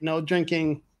break it. No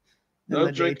drinking.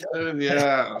 No drinking.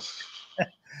 Yeah.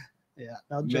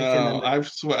 No drinking.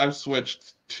 I've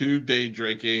switched to day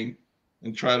drinking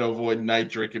and try to avoid night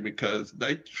drinking because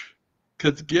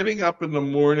getting up in the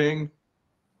morning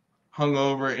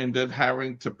hungover and then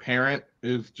having to parent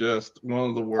is just one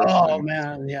of the worst things.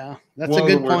 Man, yeah. That's a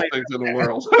good point. Things in the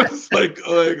world. It's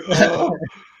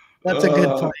that's a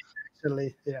good point,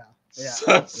 actually. Yeah.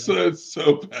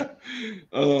 So bad.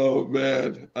 Oh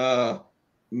man.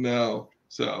 No.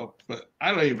 So, but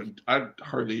I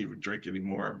hardly even drink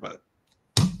anymore, but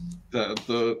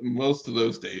the most of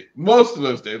those days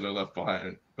are left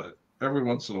behind, but every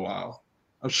once in a while.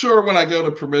 I'm sure when I go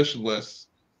to permission lists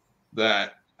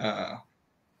that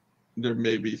there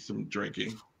may be some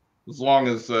drinking, as long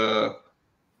as the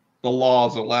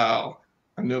laws allow.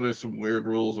 I know there's some weird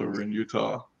rules over in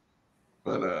Utah,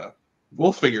 but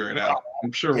we'll figure it out.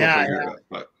 I'm sure we'll figure it out.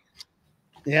 But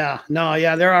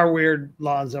there are weird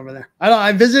laws over there.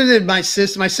 I visited my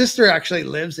sister. My sister actually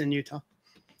lives in Utah,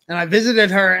 and I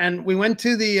visited her, and we went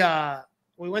to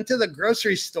the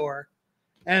grocery store,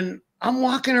 and I'm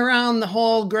walking around the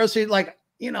whole grocery, like,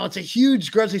 it's a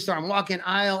huge grocery store. I'm walking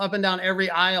up and down every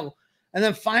aisle. And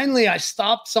then finally I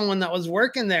stopped someone that was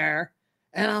working there.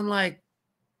 And I'm like,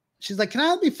 she's like, can I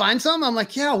help you find some? I'm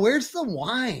like, yeah, where's the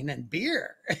wine and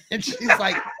beer? And she's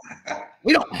like,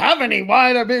 we don't have any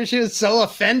wine or beer. She was so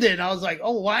offended. I was like,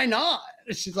 oh, why not?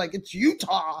 And she's like, it's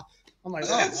Utah. I'm like,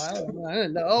 oh, I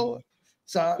didn't know.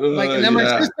 So and then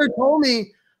my sister told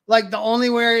me like the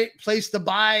only place to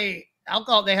buy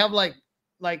alcohol, they have like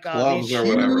these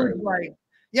huge,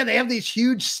 they have these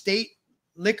huge state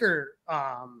liquor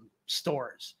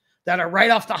stores that are right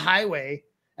off the highway,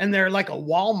 and they're like a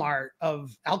Walmart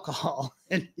of alcohol.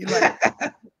 And you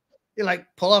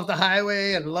pull off the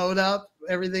highway and load up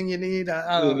everything you need.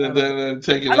 I don't know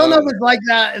if it's like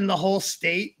that in the whole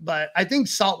state, but I think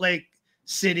Salt Lake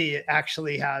City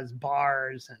actually has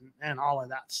bars and all of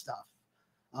that stuff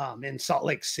in Salt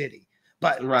Lake City.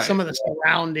 But some of the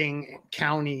surrounding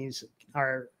counties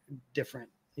are different,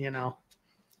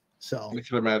 So I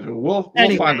can imagine. We'll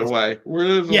find a way. Where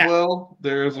there's a will,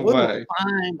 there's a way.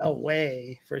 Find a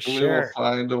way for sure. We'll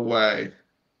find a way.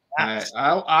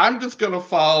 I'm just gonna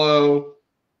follow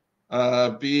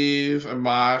Beeve and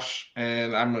Mosh,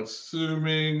 and I'm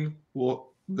assuming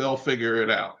they'll figure it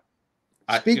out.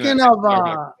 Speaking of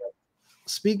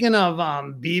speaking of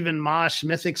Beav and Mosh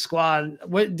Mythic Squad,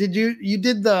 what did you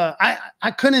did the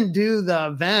I couldn't do the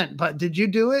event, but did you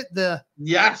do it?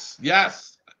 Yes.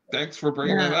 Thanks for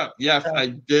bringing that up. Yes, I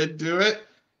did do it,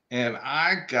 and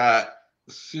I got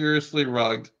seriously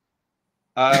rugged.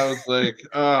 I was like,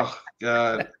 oh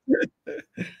God.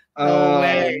 No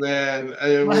way. Man.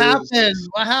 What happened?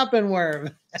 What happened, Worm?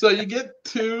 So you get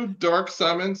 2 dark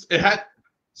summons.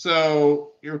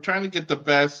 So you're trying to get the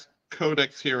best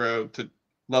Codex hero to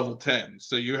level 10.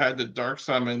 So you had to dark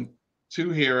summon 2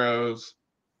 heroes,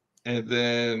 and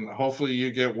then hopefully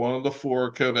you get one of the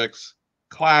 4 Codex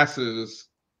classes,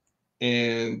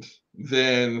 and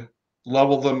then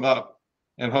level them up.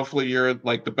 And hopefully you're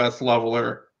like the best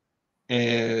leveler,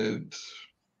 and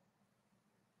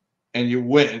you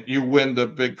win the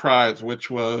big prize, which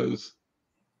was,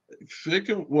 I think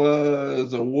it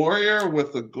was a warrior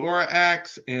with a Gora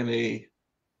axe and a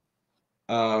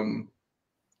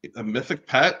mythic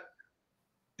pet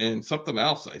and something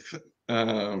else. I think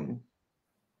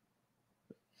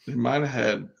it might have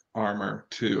had armor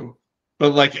too,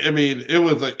 but like, I mean, it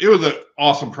was an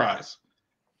awesome prize.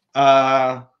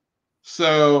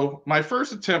 So my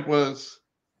first attempt was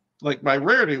like, my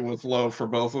rarity was low for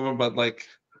both of them, but like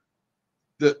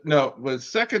the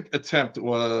second attempt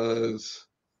was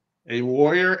a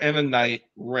warrior and a knight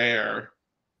rare.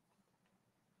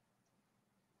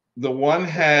 The one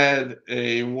had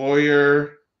a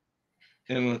warrior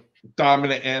in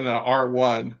dominant and an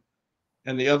R1,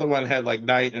 and the other one had like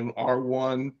knight and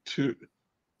R1, 2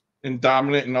 in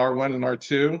dominant and R1 and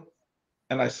R2.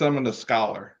 And I summoned a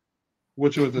scholar,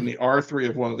 which was in the R3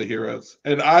 of one of the heroes.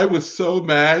 And I was so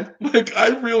mad. Like, I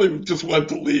really just wanted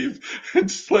to leave.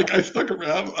 It's like, I stuck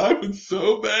around. I was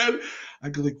so mad. I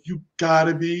go like, you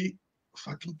gotta be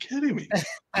fucking kidding me.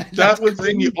 That was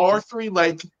crazy. In the R3.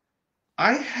 Like,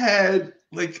 I had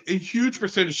like a huge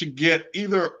percentage to get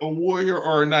either a warrior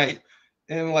or a knight.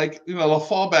 And like, the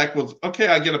fallback was, okay,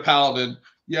 I get a paladin.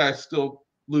 Yeah, I still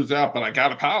lose out, but I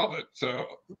got a paladin. So,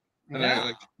 and I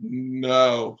like,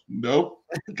 nope,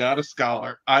 got a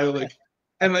scholar. I like,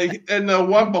 and the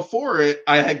one before it,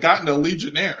 I had gotten a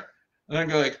legionnaire. And I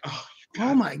go like,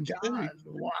 oh my God,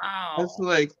 wow. It's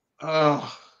like, I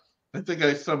think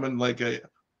I summoned like a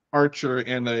archer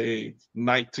and a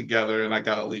knight together, and I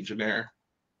got a legionnaire.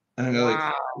 And I go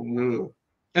like, ooh.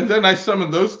 And then I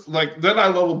summoned those, like, then I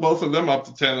leveled both of them up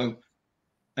to 10,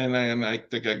 and then I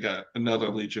think I got another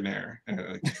legionnaire.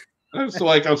 And so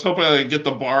like, I was hoping I could get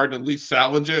the bard, at least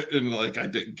salvage it, and like, I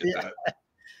didn't get that.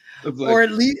 Like, or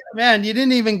at least, man, you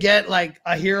didn't even get like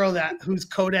a hero whose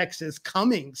codex is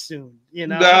coming soon.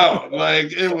 No,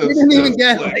 like, it was. You didn't even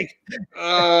get like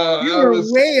you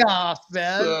were way off,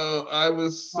 man. So I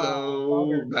was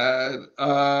so bad.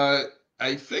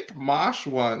 I think Mosh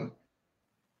won.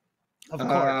 Of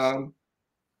course.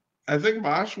 I think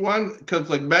Mosh won because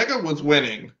like Mega was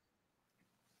winning.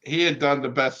 He had done the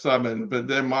best summon, but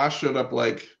then Mosh showed up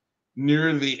like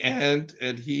near the end,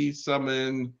 and he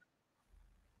summoned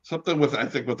something with, I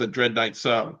think, with a Dread Knight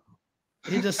sub.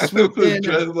 He just swooped in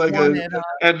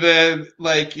and then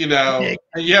like, and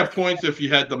you have points if you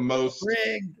had the most.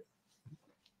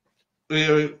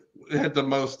 It had the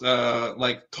most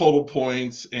like total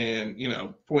points, and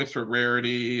points for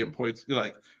rarity and points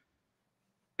like,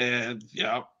 and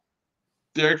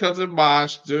there comes in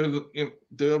Mosh doing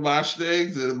Mosh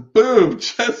things, and boom,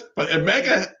 and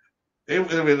Mega,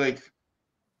 like,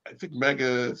 I think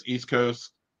Mega is East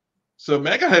Coast, so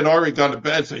Mega had already gone to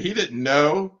bed, so he didn't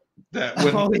know that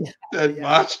when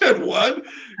Mosh had won,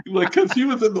 like, because he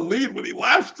was in the lead when he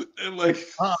left, and like,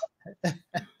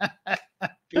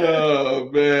 oh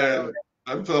man,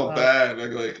 I felt bad.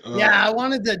 Like, yeah, I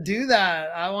wanted to do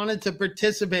that. I wanted to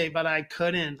participate, but I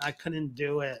couldn't. I couldn't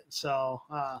do it. So,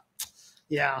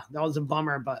 yeah, that was a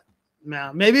bummer. But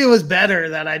man, maybe it was better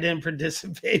that I didn't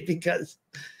participate, because,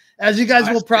 as you guys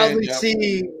will probably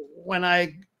see when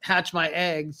I hatch my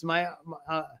eggs, my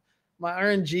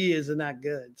RNG isn't that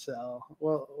good. So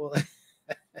we'll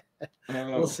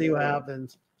see what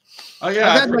happens. Oh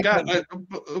yeah, I forgot.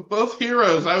 Both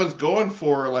heroes I was going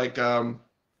for like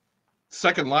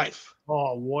second life.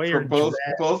 Oh, warrior. For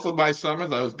both of my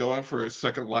summons, I was going for a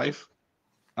second life.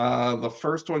 The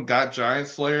first one got Giant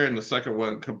Slayer, and the second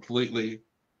one completely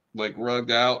like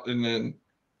rugged out, and then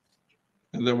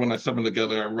when I summoned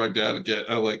together, I rugged out again.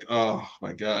 I was like, oh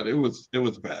my God, it was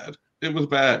bad. It was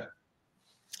bad.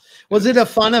 Was it a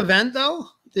fun event though?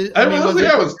 It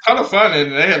was a ton of fun,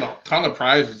 and they had a ton of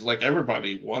prizes. Like,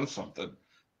 everybody won something,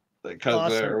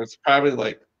 because there was probably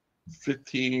like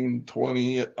 15,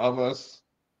 20 of us,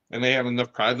 and they had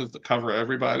enough prizes to cover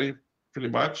everybody pretty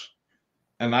much.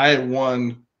 And I had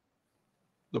won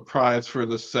the prize for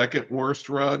the second worst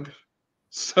rug.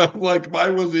 So like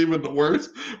mine was even the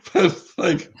worst. But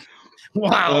like,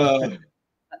 wow,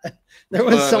 there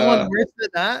was someone worse than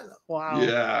that. Wow.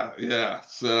 Yeah.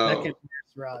 So Second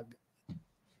worst rug.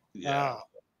 yeah, Oh,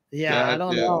 yeah. I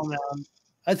don't know, man.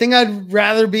 I think I'd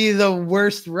rather be the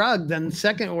worst rug than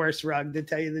second worst rug, to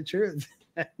tell you the truth.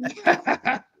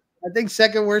 I think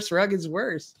second worst rug is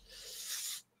worse.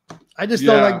 I just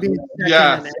don't like being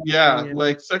second.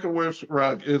 Like second worst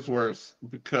rug is worse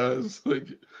because like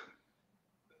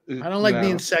I don't like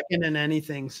being second in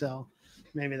anything, so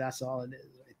maybe that's all it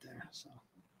is right there. So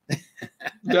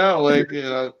no, like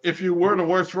if you were the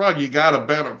worst rug, you got a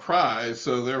better prize,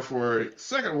 so therefore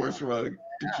second worst rug.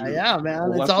 Yeah,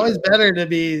 man, it's always better to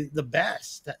be the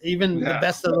best, even the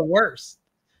best of the worst.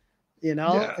 You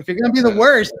know, if you're gonna be the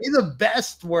worst, be the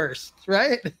best worst,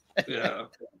 right? Yeah.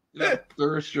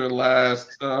 First or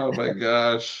last. Oh my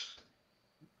gosh.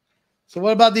 So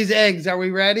what about these eggs? Are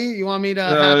we ready? You want me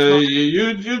to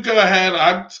you go ahead.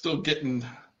 I'm still getting.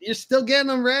 You're still getting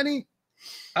them ready?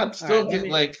 I'm still getting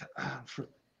like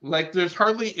there's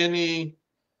hardly any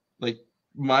like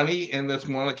money in this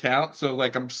one account, so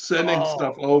like I'm sending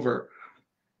stuff over.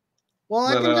 Well,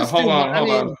 I can just hold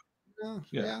on.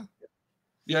 Yeah,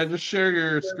 just share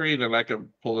your screen and I can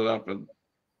pull it up and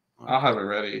I'll have it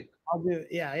ready. I'll do it.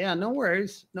 Yeah, no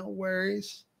worries. What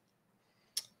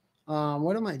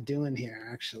am I doing here?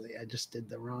 Actually, I just did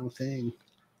the wrong thing.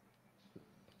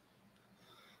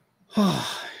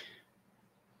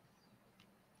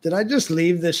 Did I just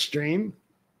leave this stream?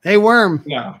 Hey, Worm.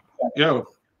 Yeah. Yo.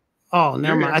 Oh,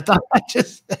 never mind. I thought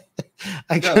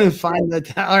I couldn't find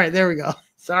the. All right, there we go.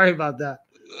 Sorry about that.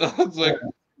 It's like,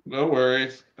 no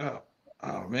worries.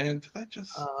 Oh man, did I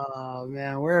just? Oh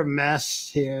man, we're a mess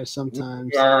here sometimes.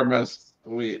 We are a mess.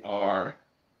 We are.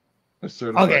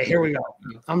 Okay, here we go.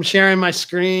 I'm sharing my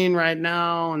screen right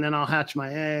now, and then I'll hatch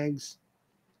my eggs.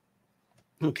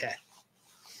 Okay.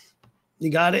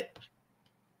 You got it?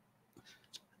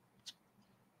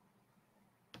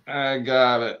 I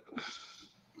got it.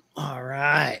 All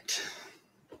right.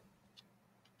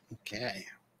 Okay.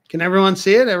 Can everyone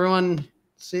see it? Everyone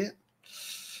see it?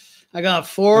 I got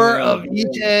 4 of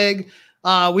each egg.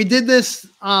 We did this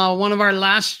one of our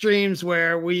last streams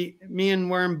where me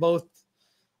and Worm both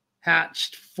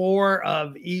hatched 4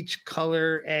 of each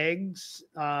color eggs,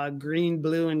 green,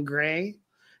 blue, and gray.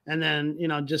 And then,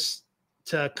 just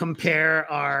to compare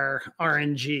our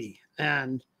RNG.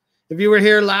 And if you were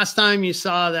here last time, you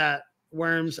saw that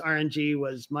Worm's RNG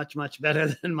was much, much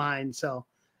better than mine. So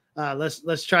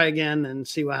let's try again and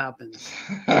see what happens.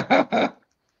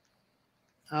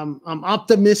 I'm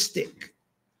optimistic.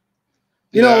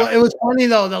 You know, it was funny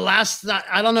though.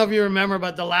 I don't know if you remember,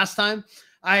 but the last time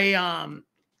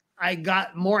I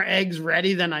got more eggs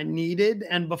ready than I needed.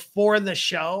 And before the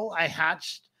show, I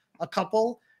hatched a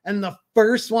couple. And the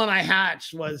first one I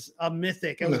hatched was a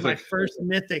mythic. It was my first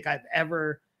mythic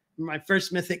my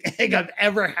first mythic egg I've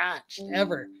ever hatched,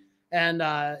 ever. And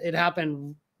it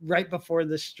happened right before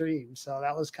the stream. So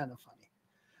that was kind of funny.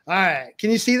 All right. Can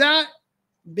you see that?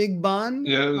 Big bun.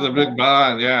 Yeah, it was a big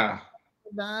bun. Yeah.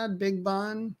 Bad, big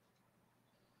bun.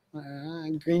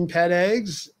 Green pet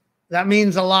eggs. That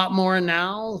means a lot more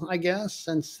now, I guess,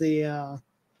 since the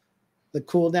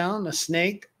cooldown, the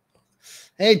snake.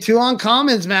 Hey, 2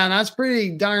 uncommons, man. That's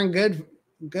pretty darn good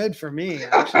for me,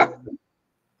 actually.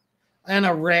 And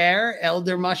a rare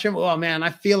elder mushroom. Oh man,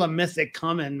 I feel a mythic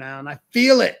coming, man. I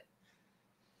feel it.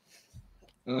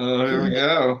 Oh, here we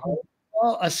go.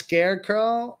 Oh, a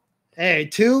scarecrow. Hey,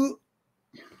 2.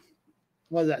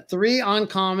 What was that? 3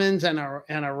 uncommons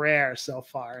and a rare so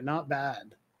far. Not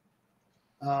bad.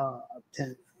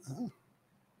 10. Oh.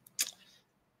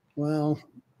 Well,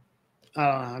 I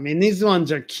don't know. I mean, these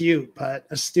ones are cute, but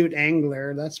astute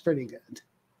angler, that's pretty good.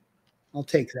 I'll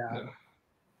take that. Yeah.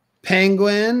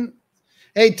 Penguin.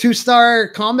 Hey, 2-star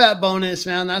combat bonus,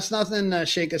 man. That's nothing to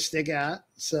shake a stick at.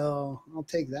 So I'll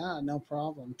take that. No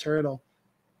problem. Turtle.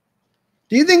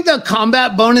 Do you think the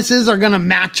combat bonuses are going to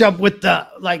match up with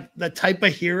the type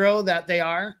of hero that they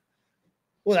are?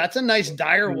 Well, that's a nice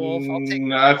dire wolf. I'll take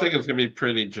no, I think it's going to be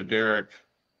pretty generic.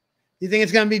 You think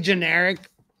it's going to be generic?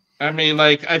 I mean,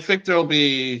 like, I think there'll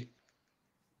be,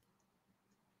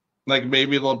 like,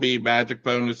 maybe there'll be magic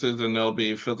bonuses and there'll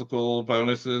be physical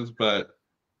bonuses, but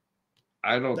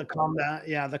I don't. The combat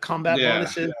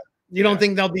bonuses. Yeah. You don't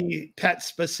think they'll be pet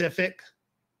specific?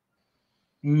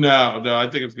 No, I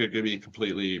think it's going to be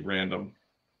completely random.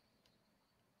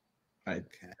 Okay.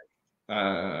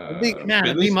 At least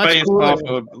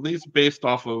based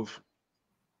off of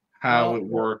how it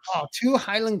works. Oh, 2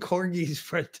 Highland Corgis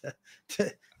for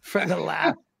the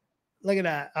lab. Look at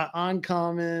that.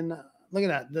 Uncommon. Look at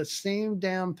that. The same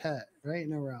damn pet right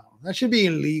in a row. That should be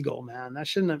illegal, man. That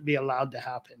shouldn't be allowed to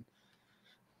happen.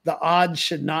 The odds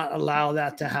should not allow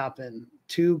that to happen.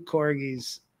 2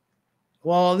 corgis.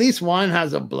 Well, at least one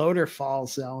has a bloater fall,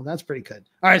 so that's pretty good.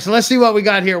 All right, so let's see what we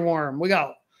got here, Worm. We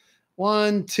got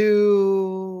 1,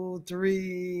 2,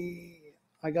 3.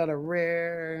 I got a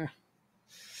rare.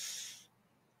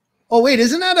 Oh, wait,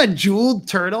 isn't that a jeweled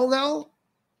turtle, though?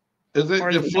 Is it?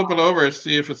 You flip it over and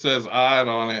see if it says odd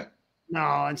on it.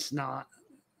 No, it's not.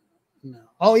 No.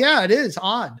 Oh, yeah, it is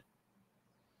odd.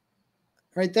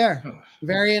 Right there.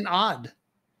 Variant odd.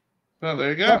 Oh,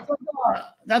 there you go.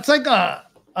 That's like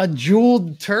a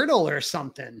jeweled turtle or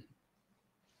something.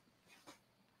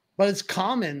 But it's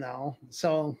common, though.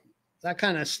 So that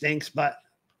kind of stinks. But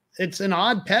it's an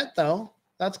odd pet, though.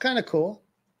 That's kind of cool.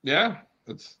 Yeah.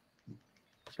 It's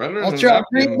better Ultra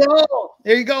Gringo.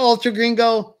 There you go, Ultra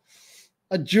Gringo.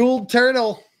 A jeweled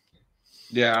turtle.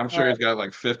 Yeah, I'm sure he's got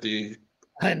like 50.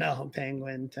 I know.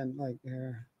 Penguin, 10 like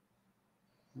here.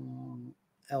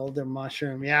 Elder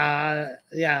mushroom. Yeah.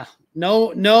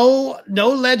 No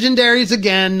legendaries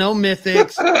again. No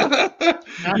mythics.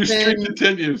 Your streak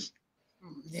continues.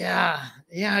 Yeah,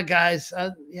 guys.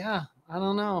 Yeah, I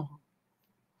don't know.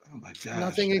 Oh my gosh.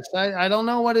 Nothing exciting. I don't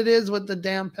know what it is with the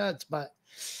damn pets, but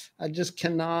I just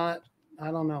cannot. I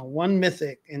don't know. 1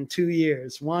 mythic in 2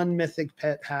 years. 1 mythic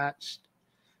pet hatched.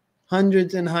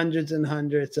 Hundreds and hundreds and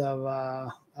hundreds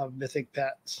of mythic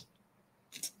pets.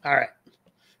 All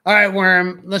right,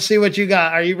 Worm. Let's see what you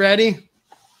got. Are you ready?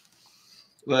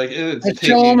 Let's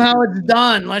show them how it's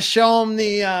done. Let's show them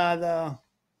the.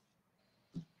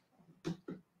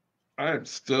 I'm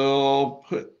still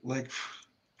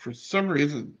for some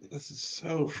reason this is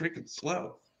so freaking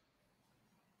slow.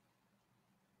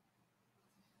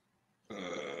 All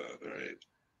right.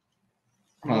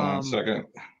 Hold on a second.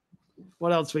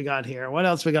 What else we got here? What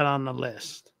else we got on the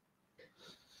list?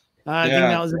 I think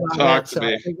that was about it. So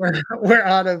I think we're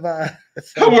out of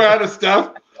we're out of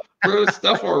stuff. We're out of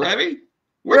stuff already?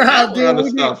 We're out of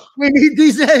stuff. We need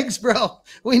these eggs, bro.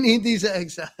 We need these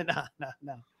eggs. No.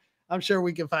 I'm sure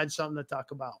we can find something to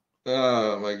talk about.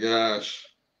 Oh my gosh.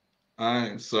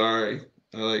 I'm sorry.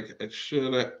 I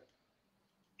should have.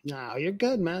 No, you're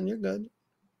good, man. You're good.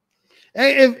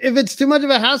 Hey, if it's too much of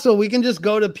a hassle, we can just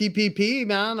go to PPP,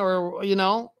 man, or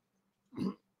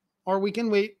or we can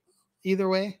wait. Either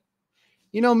way.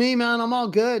 You know me, man, I'm all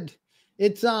good.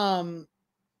 It's it's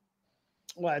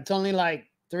only like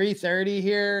 3:30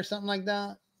 here or something like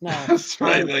that. No. That's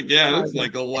right. It's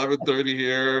like 11:30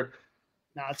 here.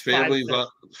 No, it's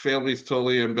family's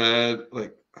totally in bed.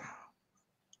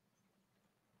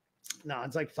 No,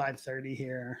 it's like 5:30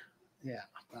 here. Yeah,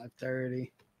 5:30.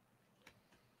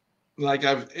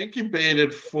 I've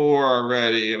incubated 4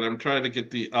 already, and I'm trying to get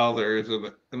the others.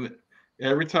 And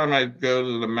every time I go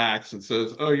to the max, it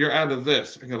says, "Oh, you're out of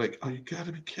this." I go "Oh, you got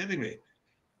to be kidding me!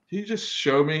 Can you just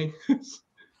show me?"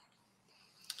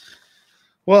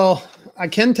 Well, I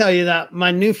can tell you that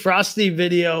my new Frosty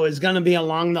video is going to be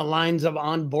along the lines of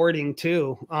onboarding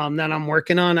too. That I'm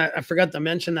working on. I forgot to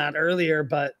mention that earlier,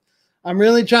 but I'm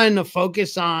really trying to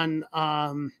focus on,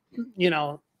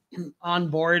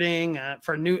 onboarding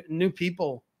for new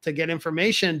people to get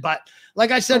information. But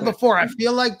like I said before, I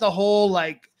feel like the whole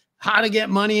how to get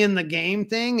money in the game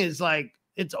thing is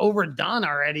it's overdone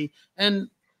already. And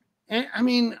I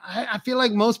mean, I feel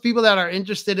like most people that are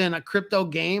interested in a crypto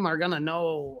game are going to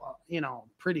know,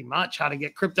 pretty much how to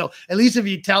get crypto. At least if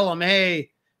you tell them,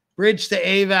 hey, bridge to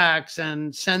AVAX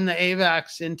and send the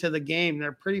AVAX into the game,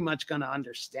 they're pretty much going to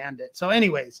understand it. So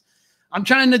anyways, I'm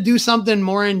trying to do something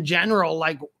more in general,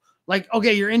 like,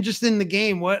 okay, you're interested in the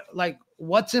game.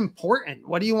 What's important?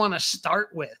 What do you want to start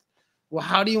with? Well,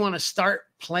 how do you want to start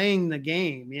playing the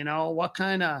game? What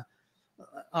kind of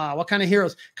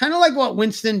heroes? Kind of like what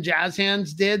Winston Jazz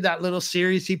Hands did. That little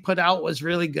series he put out was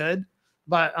really good,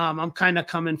 but I'm kind of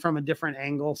coming from a different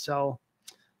angle. So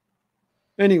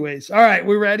anyways, all right,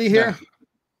 we ready here?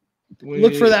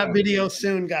 Look for that video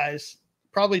soon, guys.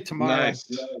 Probably tomorrow. Nice.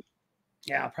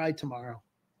 Yeah, probably tomorrow.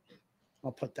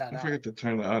 I'll put that out. I forget to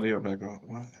turn the audio back on.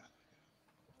 What?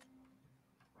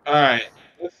 All right,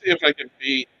 let's see if I can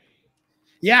beat.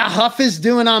 Yeah, Huff is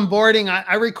doing onboarding.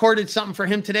 I recorded something for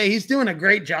him today. He's doing a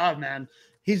great job, man.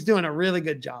 He's doing a really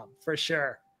good job for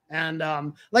sure. And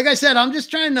like I said, I'm just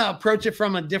trying to approach it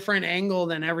from a different angle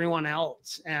than everyone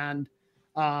else. And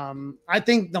I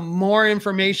think the more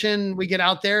information we get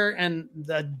out there and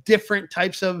the different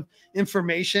types of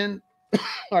information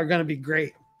are going to be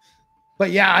great.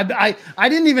 But yeah, I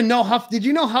didn't even know Huff. Did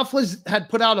you know Huff had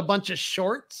put out a bunch of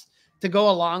shorts to go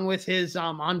along with his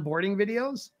onboarding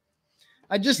videos?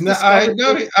 I just No, I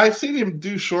discovered. know. I've seen him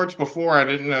do shorts before. I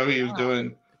didn't know he was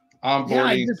doing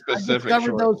onboarding I specific discovered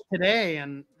shorts. those today,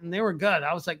 and they were good.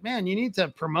 I was like, man, you need to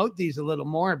promote these a little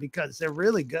more because they're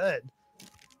really good.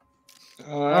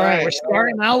 All right, we're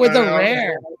starting out with a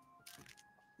rare.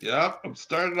 Yep, I'm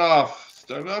starting off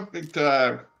big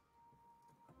time.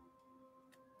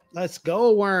 Let's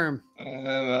go, Worm. And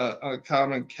a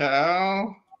common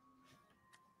cow.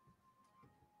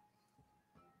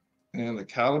 And the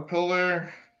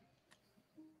caterpillar.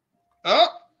 Oh,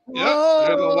 yep,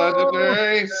 there's a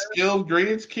legendary skilled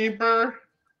greenskeeper.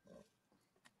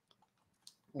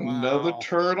 Wow. Another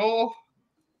turtle.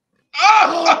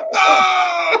 Oh!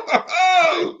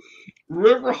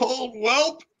 Riverhold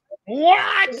whelp.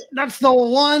 What? That's the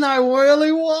one I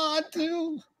really want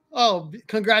to. Oh,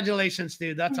 congratulations,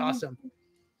 dude. That's awesome.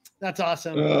 That's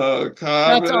awesome.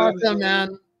 That's awesome,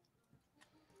 man.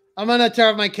 I'm gonna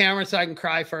turn off my camera so I can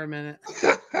cry for a minute.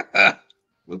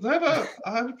 Was that a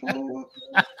odd blow?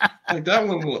 Like that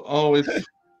one will always.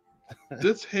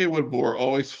 This Haywood boar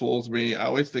always fools me. I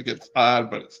always think it's odd,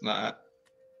 but it's not.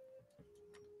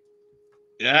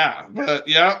 Yeah, but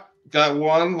yeah, got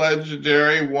one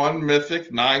legendary, one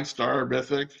mythic, 9-star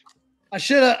mythic. I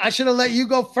should have let you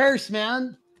go first,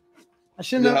 man. I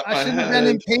shouldn't have been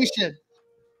impatient.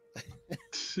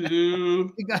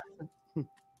 2.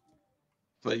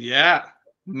 But yeah,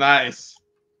 nice.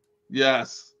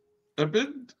 Yes.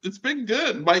 It's been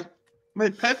good. My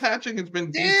pet hatching has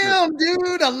been decent.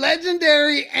 Dude, a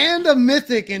legendary and a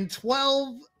mythic in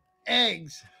 12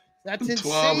 eggs. That's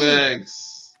insane. 12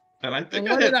 eggs. And I think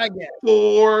what did I get?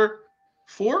 4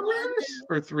 rares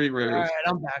or 3 rares? All right,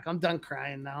 I'm back. I'm done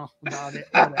crying now about it.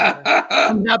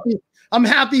 I'm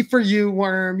happy for you,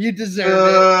 Worm. You deserve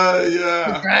it.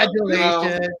 Yeah.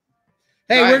 Congratulations.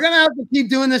 Hey, we're gonna have to keep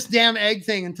doing this damn egg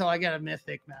thing until I get a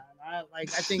mythic, man. I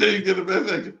think you get a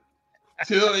mythic.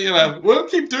 Till we'll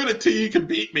keep doing it till you can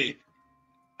beat me.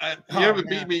 You haven't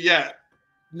beat me yet.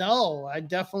 No, I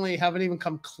definitely haven't even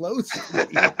come close to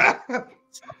you.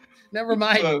 Never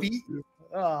mind, beat you.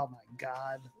 Oh my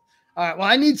god. All right, well,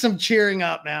 I need some cheering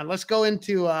up, man. Let's go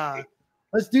into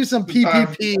let's do some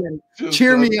PPP and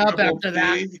cheer me up after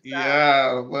that.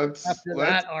 Yeah, let's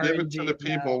give it to the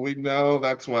people. We know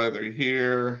that's why they're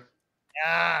here.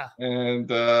 Yeah. And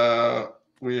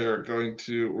we're going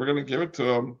to give it to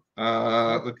them.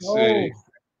 Let's see.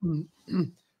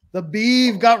 The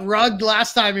Beeve got rugged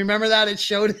last time. Remember that? It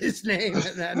showed his name, and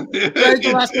then right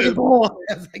the last people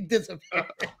like disappeared.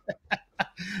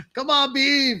 Come on,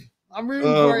 Beeve. I'm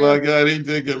rooting for you. Oh my god, he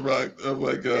did get rugged. Oh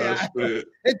my gosh, man.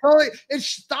 It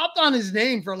stopped on his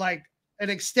name for like an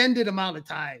extended amount of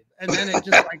time, and then it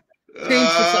just like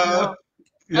changed to something else.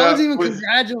 I was even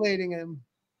congratulating him.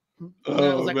 And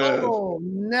I was like, oh,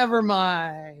 never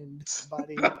mind,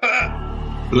 buddy.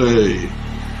 Play,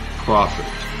 profit,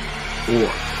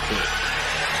 or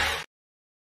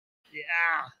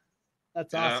yeah,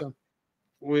 that's awesome.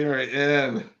 We are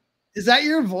in. Is that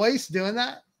your voice doing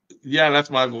that? Yeah, that's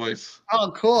my voice.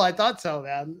 Oh, cool. I thought so,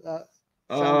 man.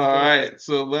 All right,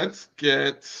 so let's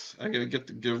I gotta get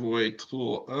the giveaway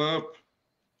tool up.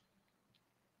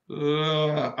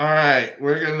 All right,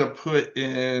 we're gonna put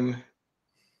in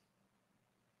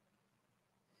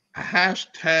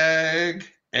hashtag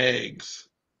eggs.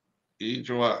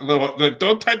 Each one. No,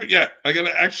 don't type it yet. I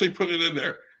gotta actually put it in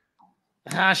there.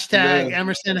 Hashtag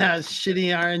Emerson has shitty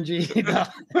RNG.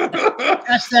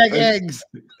 Hashtag eggs.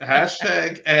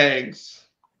 Hashtag eggs.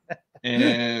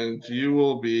 And you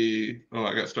will be. Oh,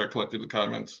 I gotta start collecting the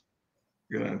comments.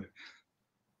 Good.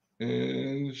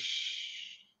 And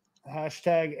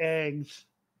hashtag eggs.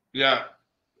 Yeah.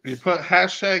 You put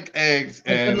hashtag eggs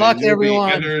and good luck, you'll everyone.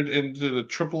 be entered into the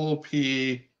triple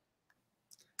P.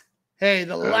 Hey,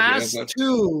 the last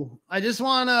two, I just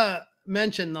want to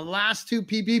mention the last two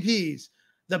PPPs.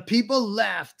 The people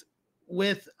left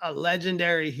with a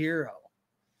legendary hero.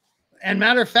 And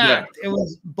matter of fact, it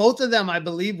was both of them, I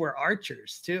believe, were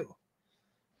archers too.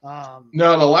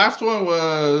 No, the last one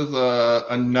was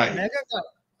a knight.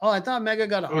 I thought Mega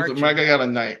got an archer. Mega got a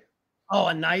knight. Oh,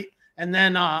 a knight. And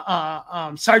then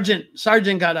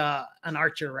Sergeant got an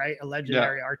archer, right? A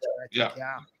legendary archer, I think.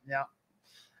 Yeah.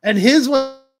 And his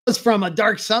was from a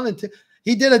dark summon too.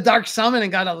 He did a dark summon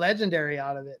and got a legendary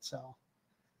out of it. So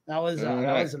that was a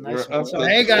nice one. So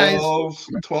hey guys,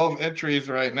 12 entries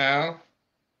right now.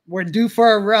 We're due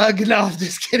for a rug. No, I'm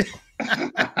just kidding.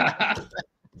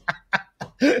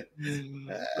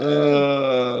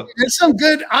 There's some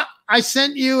good. I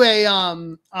sent you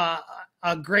a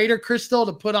greater crystal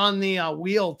to put on the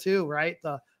wheel too, right?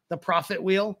 The profit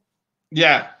wheel.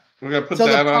 Yeah, we're gonna put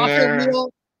that on there.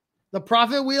 The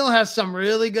profit wheel has some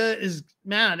really good.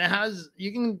 Man, it has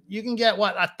you can get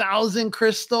what 1,000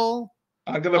 crystal.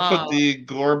 I'm gonna put the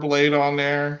gore blade on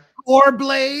there. Gore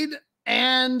blade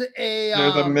and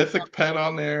there's a mythic pet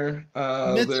on there.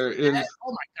 There is. Pet?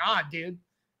 Oh my god, dude!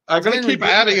 I'm gonna keep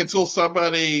adding until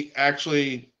somebody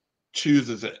actually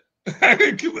chooses it. I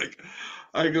gotta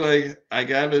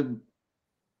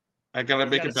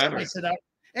make it better. It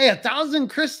hey, 1,000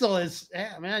 crystal is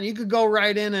man. You could go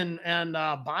right in and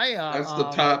buy a. That's the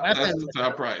top. That's the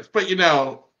top price. But you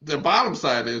know, the bottom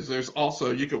side is there's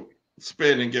also you could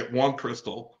spin and get 1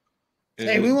 crystal.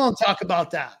 Hey, we won't talk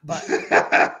about that, but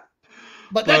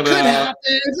but that could happen.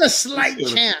 It's a slight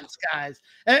chance, guys.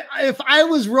 If I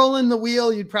was rolling the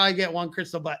wheel, you'd probably get 1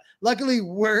 crystal. But luckily,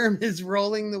 Worm is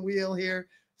rolling the wheel here,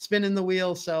 spinning the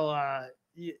wheel, so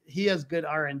he has good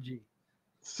RNG.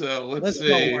 So let's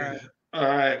see. All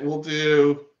right, we'll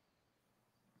do.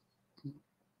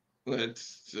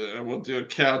 We'll do a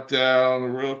countdown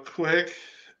real quick,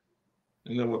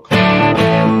 and then we'll call.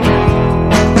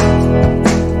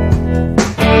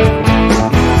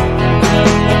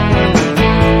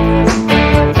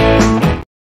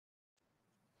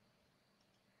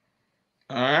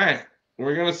 All right,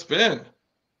 we're gonna spin.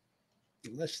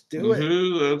 Let's do it.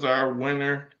 Who is our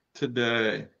winner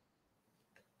today?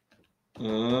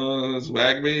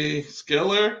 Swagby,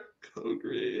 Skiller, Code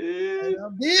Red.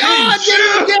 I did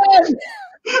it again!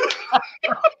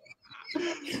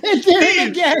 It did it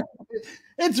again!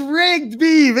 It's rigged,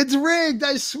 Beeve. It's rigged.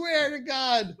 I swear to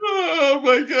God. Oh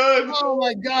my God. Oh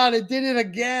my God! It did it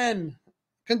again.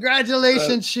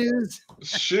 Congratulations, Shoes.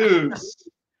 Shoes.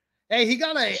 Hey, he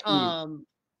got a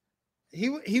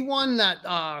he won that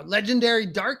legendary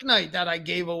Dark Knight that I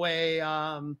gave away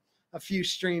a few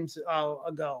streams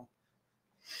ago.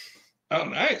 Oh,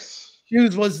 nice.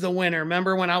 Hughes was the winner.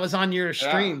 Remember when I was on your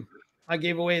stream? I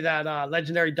gave away that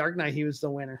legendary Dark Knight. He was the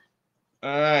winner.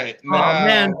 All right. Oh,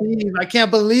 man, Steve, I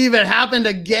can't believe it happened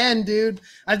again, dude.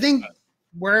 I think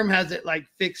Worm has it like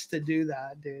fixed to do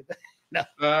that, dude. No.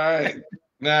 All right.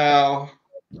 Now,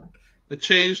 I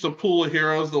changed the pool of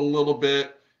heroes a little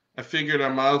bit. I figured I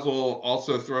might as well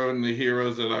also throw in the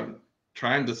heroes that I'm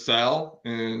trying to sell.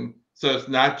 And so it's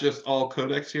not just all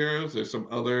Codex heroes. There's some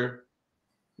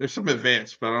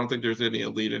advanced, but I don't think there's any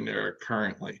elite in there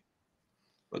currently.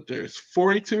 But there's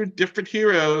 42 different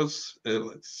heroes, and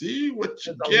let's see what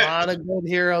you get. A lot of good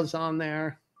heroes on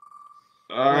there.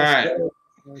 All right.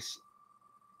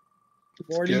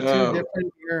 42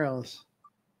 different heroes.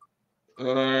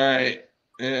 All right.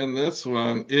 And this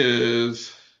one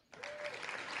is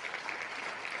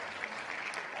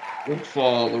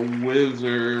Woodfall, the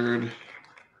Wizard.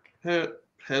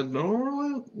 Had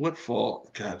no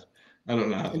Woodfall. God. I don't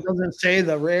know. It doesn't say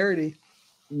the rarity.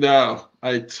 No,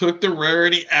 I took the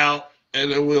rarity out,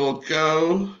 and it will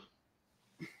go.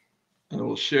 I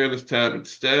will share this tab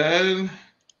instead,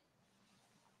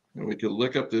 and we can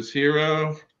look up this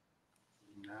hero.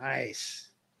 Nice.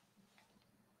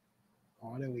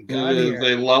 What do we got here? It is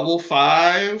a level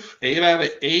 5, 8 out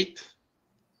of 8.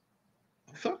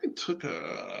 I thought I took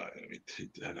a. Let me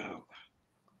take that out.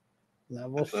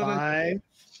 Level 5.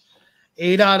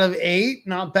 8 out of 8,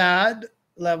 not bad.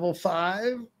 Level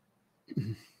 5.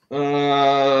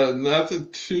 Nothing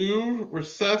too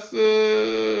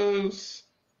recessives.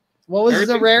 What was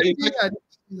the rarity?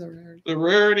 The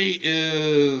rarity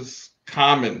is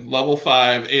common, level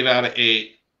 5, 8 out of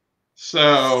 8.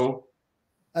 So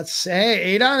let's say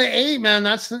 8 out of 8, man.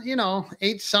 That's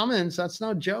 8 summons. That's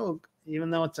no joke,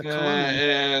 even though it's a common.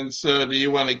 And so, do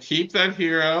you want to keep that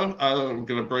hero? I'm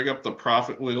gonna bring up the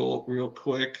profit wheel real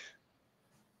quick.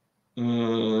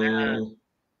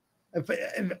 If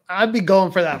I'd be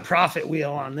going for that profit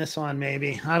wheel on this one,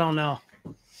 maybe. I don't know.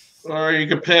 Or you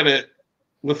could pit it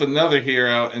with another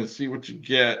hero and see what you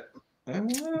get.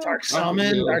 Dark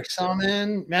summon.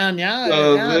 Man, yeah.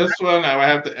 So this one, I would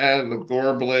have to add the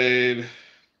Gore Blade.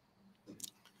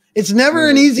 It's never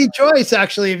an easy choice,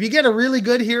 actually. If you get a really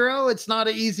good hero, it's not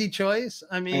an easy choice.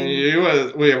 I mean,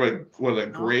 we have a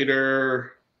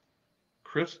greater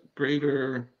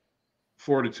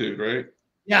fortitude, right?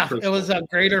 Yeah, crystal. It was a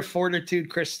greater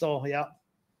fortitude crystal. Yeah.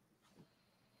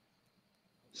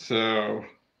 So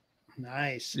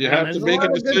nice. You have to make a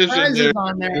decision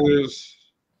there.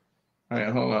 All right,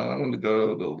 hold on. I'm going to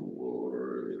go to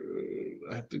Lord.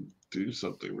 I have to do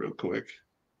something real quick.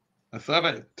 I thought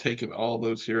I had taken all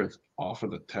those heroes off of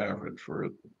the tavern for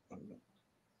it.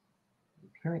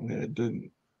 Apparently I didn't.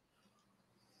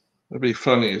 That'd be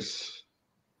funny.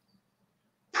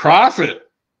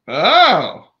 Profit.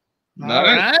 Oh. All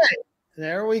right.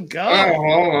 There we go. Oh,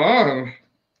 hold on.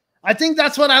 I think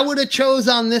that's what I would have chose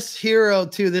on this hero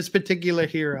too, this particular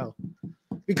hero,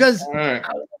 because right.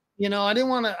 you know, I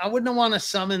wouldn't want to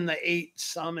summon the 8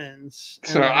 summons.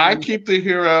 So I keep the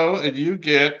hero, and you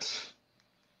get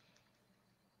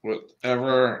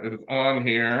whatever is on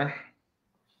here.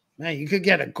 Man, you could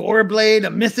get a Gore Blade, a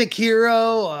Mythic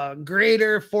Hero, a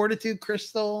Greater Fortitude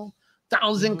Crystal,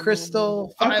 1,000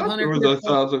 Crystal, 500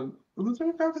 crystal. Was there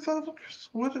 1,000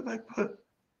 crystal? What did I put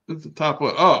at the top?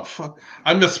 What? Oh, fuck.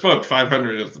 I misspoke.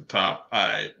 500 is the top.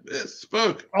 I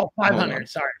misspoke. Oh, 500.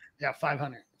 Sorry. Yeah,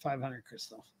 500. 500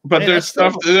 crystal. But hey,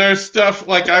 there's stuff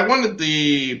like I wanted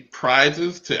the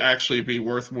prizes to actually be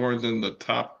worth more than the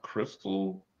top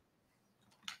crystal.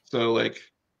 So like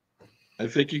I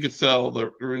think you could sell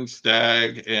the Rune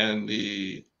Stag and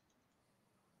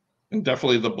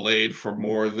definitely the blade for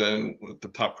more than the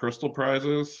top crystal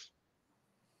prizes.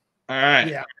 All right.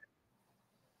 Yeah.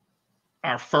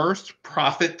 Our first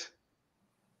profit.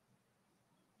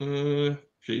 Can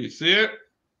you see it?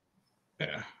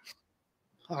 Yeah.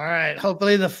 All right.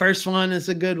 Hopefully the first one is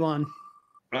a good one.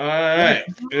 All right.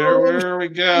 Here we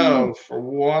go. For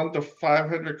 1 to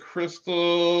 500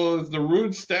 crystals, the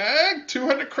Rune Stag,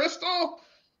 200 crystal.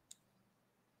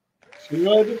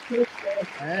 200 crystal.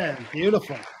 Yeah,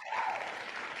 beautiful.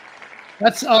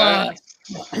 That's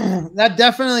that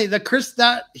definitely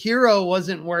that hero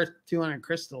wasn't worth 200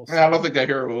 crystals. I don't think that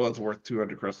hero was worth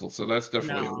 200 crystals, so that's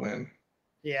definitely a win.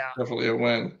 Yeah. Definitely a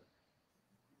win.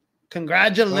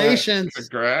 Congratulations.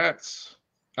 Congrats.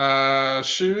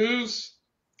 Shoes.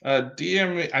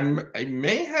 DM. I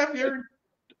may have your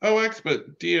OX,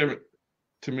 but DM it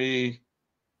to me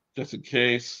just in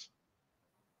case.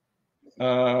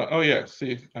 Oh yeah,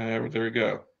 see, I have it. There we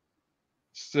go.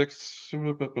 6.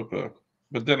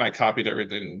 But then I copied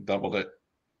everything and doubled it.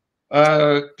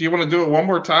 Do you want to do it one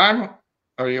more time,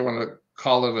 or you want to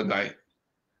call it a night?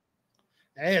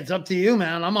 Hey, it's up to you,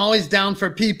 man. I'm always down for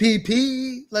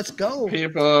PPP. Let's go.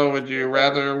 People, would you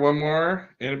rather one more?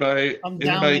 Anybody? I'm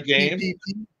down anybody game?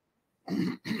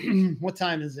 PPP. What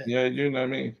time is it? Yeah, you know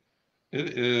me.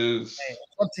 It is. Hey,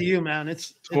 it's up to you, man.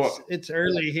 It's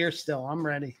early here still. I'm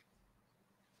ready.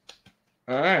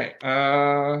 All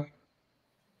right.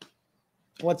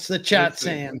 What's the chat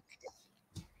saying?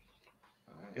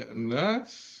 I'm not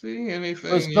seeing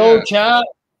anything. Let's go, chat.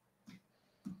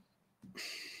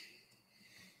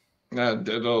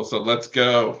 Diddle. So let's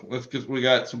go. We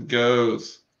got some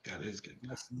goes. God, it is good.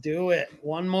 Let's do it.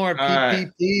 One more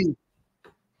PPP. Right.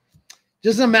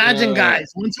 Just imagine,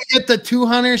 guys. Once we get the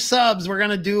 200 subs, we're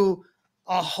gonna do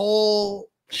a whole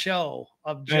show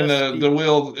of just. And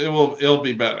it'll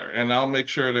be better. And I'll make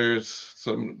sure there's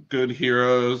some good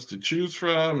heroes to choose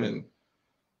from, and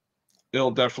it'll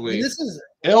definitely.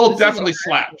 It'll definitely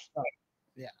slap.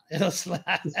 Yeah, it'll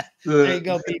slap. There you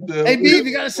go, Beef. Hey, Beef,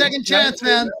 you got a second chance,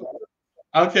 man.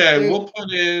 Okay, dude. We'll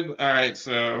put in. All right,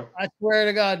 so I swear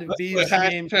to God, Beef's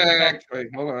game. Wait,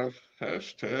 hold on.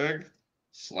 Hashtag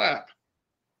slap.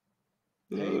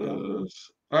 There you go.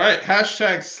 All right,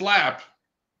 hashtag slap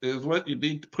is what you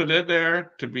need to put in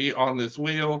there to be on this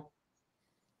wheel.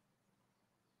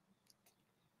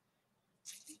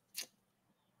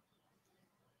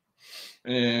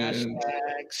 And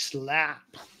hashtag slap.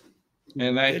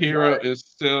 And that good hero is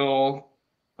still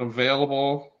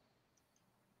available.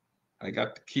 I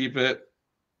got to keep it.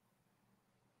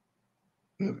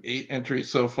 We have 8 entries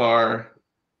so far.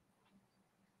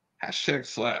 Hashtag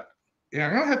slap. Yeah,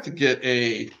 I'm gonna have to get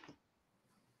a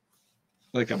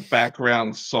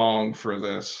background song for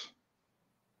this.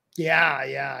 Yeah.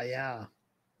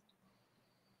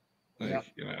 Yep.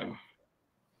 You know.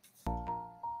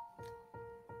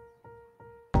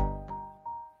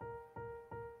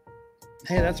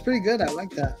 Hey, that's pretty good. I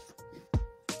like that.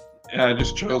 Yeah, I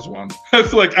just chose one.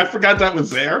 It's like I forgot that was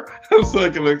there. I was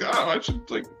like, oh, I should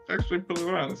actually put it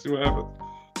on and see what happens.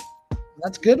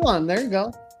 That's a good one. There you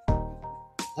go.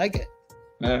 Like it.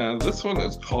 And this one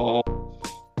is called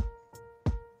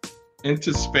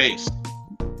Into Space.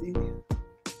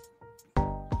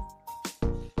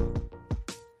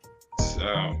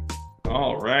 So,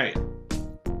 all right.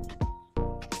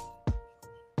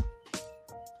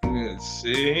 Let's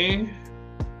see.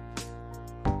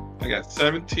 I got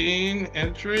 17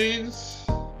 entries.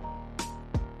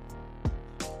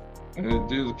 I'm gonna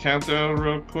do the countdown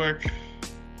real quick.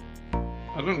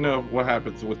 I don't know what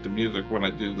happens with the music when I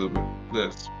do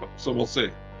this, so we'll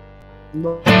see.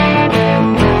 All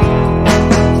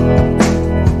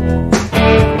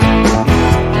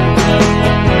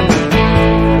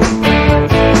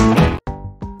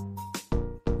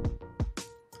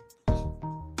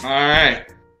right,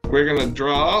 we're gonna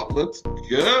draw. Let's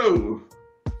go.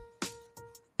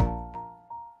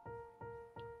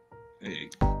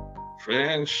 Hey,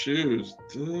 Fran shoes,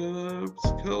 dubs,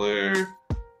 color.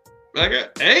 I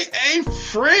got AA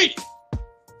free.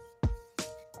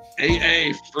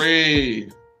 AA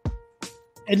free.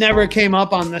 It never came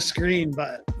up on the screen,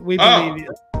 but we believe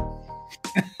you.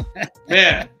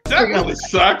 Man, that really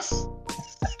sucks.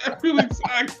 That really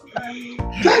sucks.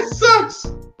 That sucks.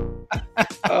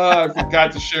 I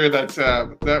forgot to share that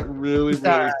tab. That really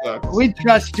sucks. We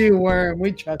trust you, Worm.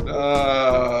 We trust you.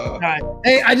 All right.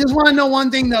 Hey, I just want to know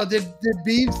one thing though. Did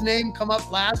Beeb's name come up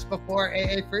last before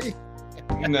AA free?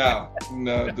 No,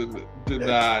 did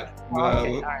not. No.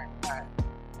 Okay,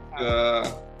 all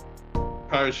right.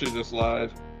 Probably should just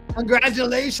lied.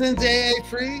 Congratulations, AA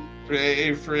free.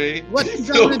 AA free. What you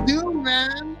gonna do,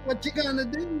 man? What you gonna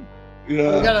do?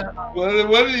 Yeah.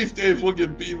 One of these days we'll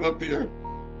get Beeb up here.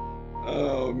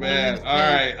 Oh man. All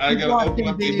right. I gotta open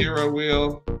up the hero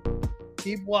wheel.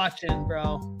 Keep watching, bro.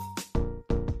 All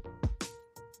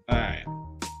right.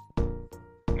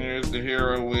 Here's the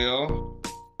hero wheel.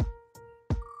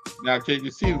 Now, can you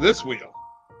see this wheel?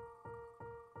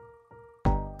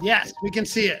 Yes, we can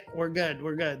see it. We're good.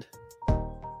 We're good.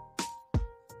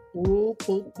 Ooh,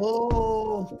 ooh,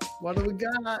 ooh. What do we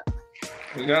got?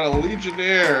 We got a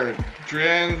Legionnaire,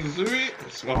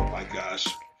 Dranzuius. Oh my gosh.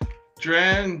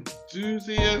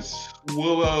 Dranduzius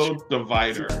Willow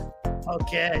Divider.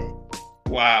 Okay.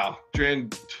 Wow.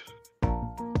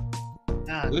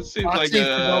 This seems like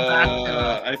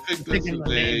I think this is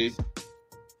a.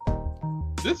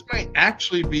 This might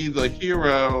actually be the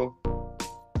hero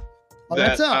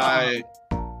that's a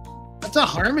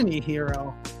Harmony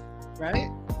hero,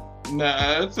 right?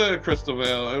 Nah, it's a Crystal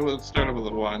Veil. It was started with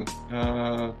a 1.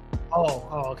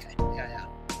 Okay. Yeah.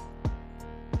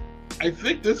 I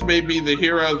think this may be the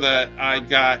hero that I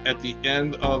got at the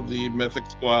end of the Mythic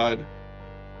Squad.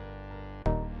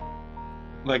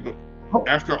 Like,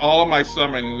 after all of my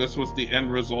summoning, this was the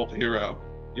end result hero.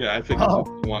 Yeah, I think this is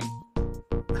the one.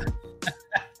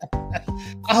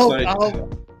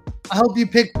 I hope you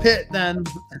pick Pit then.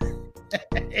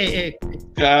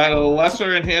 Got a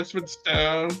Lesser Enhancement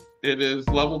Stone. It is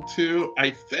level 2,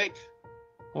 I think.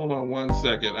 Hold on 1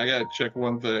 second. I gotta check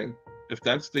one thing. If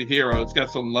that's the hero, it's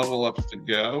got some level ups to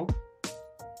go.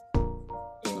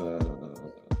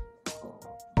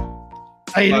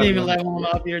 You didn't even level him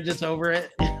up. You're just over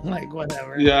it. Like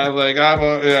whatever. Yeah, like I'm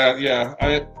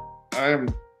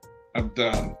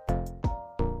done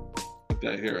with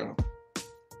that hero.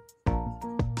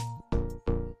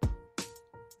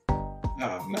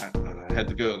 No, not. I had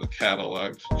to go to the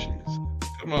catalog. Jeez,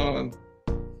 come on.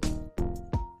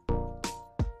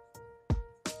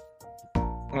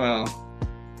 Well,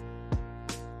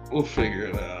 we'll figure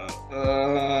it out.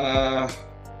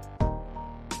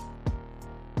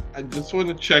 I just want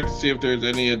to check to see if there's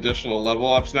any additional level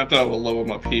ups. Not that I will level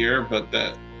them up here, but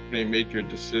that may make your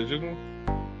decision.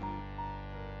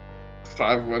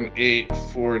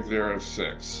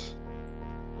 518406.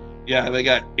 Yeah, they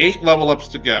got 8 level ups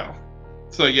to go.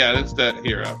 So yeah, that's that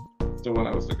hero. That's the one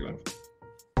I was thinking of.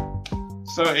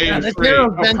 So a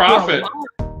profit.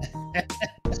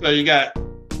 So you got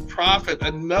profit,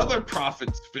 another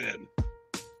profit spin.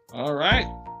 All right.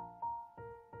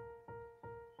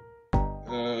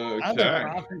 Another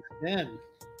profit spin.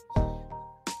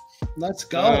 Let's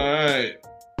go. All right.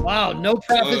 Wow, no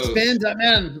profit spins.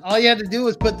 Man, all you had to do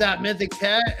was put that Mythic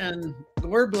Pet and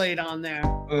Gore Blade on there.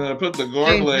 Put the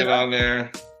Gore Blade on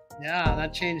there. Yeah,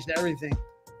 that changed everything.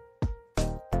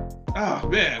 Oh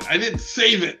man, I didn't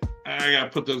save it. I gotta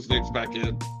put those things back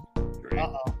in.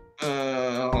 Uh-oh.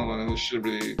 Hold on, this should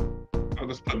be. I'll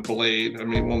just put Blade. I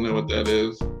mean, we'll know what that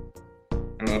is.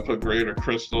 I'm gonna put Greater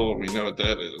Crystal. We know what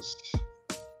that is.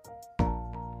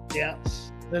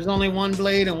 Yes. There's only one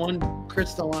Blade and one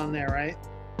Crystal on there, right?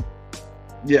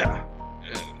 Yeah.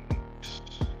 And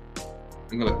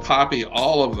I'm gonna copy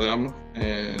all of them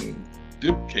and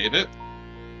duplicate it,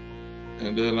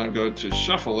 and then I'm going to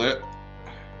shuffle it,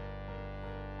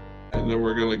 and then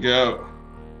we're gonna go.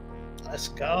 Let's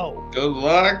go. Good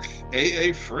luck,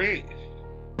 AA free.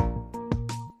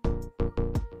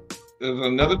 There's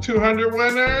another 200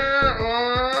 winner,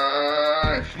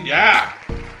 or yeah,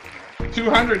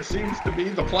 200 seems to be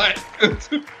the play.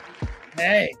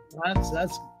 Hey,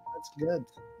 that's good.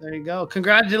 There you go.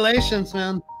 Congratulations,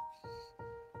 man.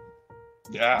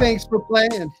 Yeah. Thanks for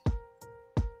playing.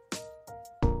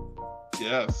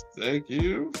 Yes, thank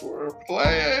you for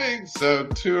playing. So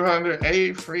 200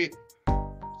 A free.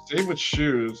 Same with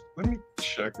shoes. Let me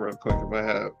check real quick if I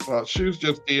have. Well, shoes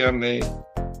just DM me.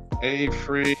 A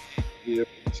free.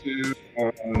 Two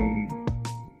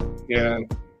again,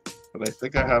 but I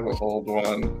think I have an old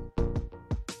one.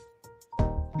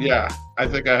 Yeah, I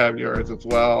think I have yours as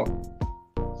well.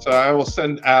 So I will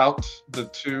send out the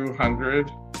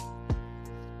 200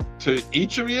 to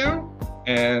each of you,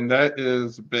 and that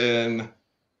has been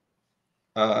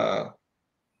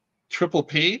Triple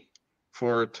P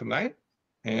for tonight.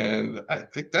 And I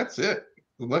think that's it,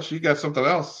 unless you got something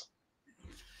else.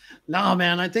 No,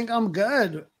 man, I think I'm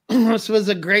good. This was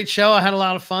a great show. I had a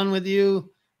lot of fun with you.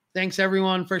 Thanks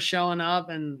everyone for showing up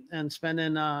and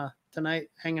spending tonight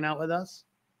hanging out with us.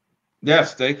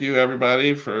 Yes, thank you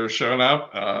everybody for showing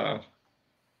up.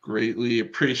 Greatly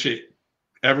appreciate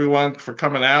everyone for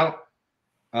coming out.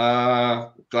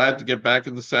 Glad to get back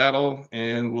in the saddle,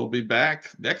 and we'll be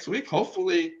back next week.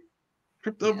 Hopefully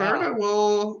Crypto Berna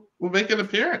will make an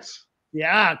appearance.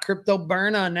 Yeah, Crypto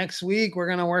Berna next week. We're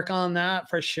gonna work on that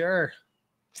for sure.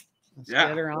 Let's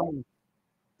get her on.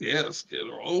 Yeah, let's get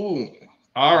her on.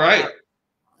 All right.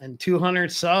 And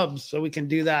 200 subs so we can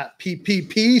do that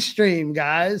PPP stream,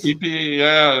 guys. PP,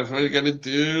 yeah, we're gonna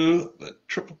do the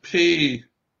Triple P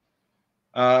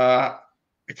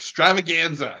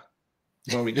extravaganza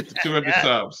when we get to 200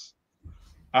 subs.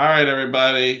 All right,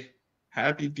 everybody.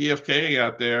 Happy DFK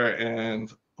out there,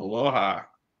 and aloha.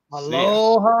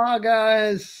 Aloha,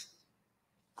 guys.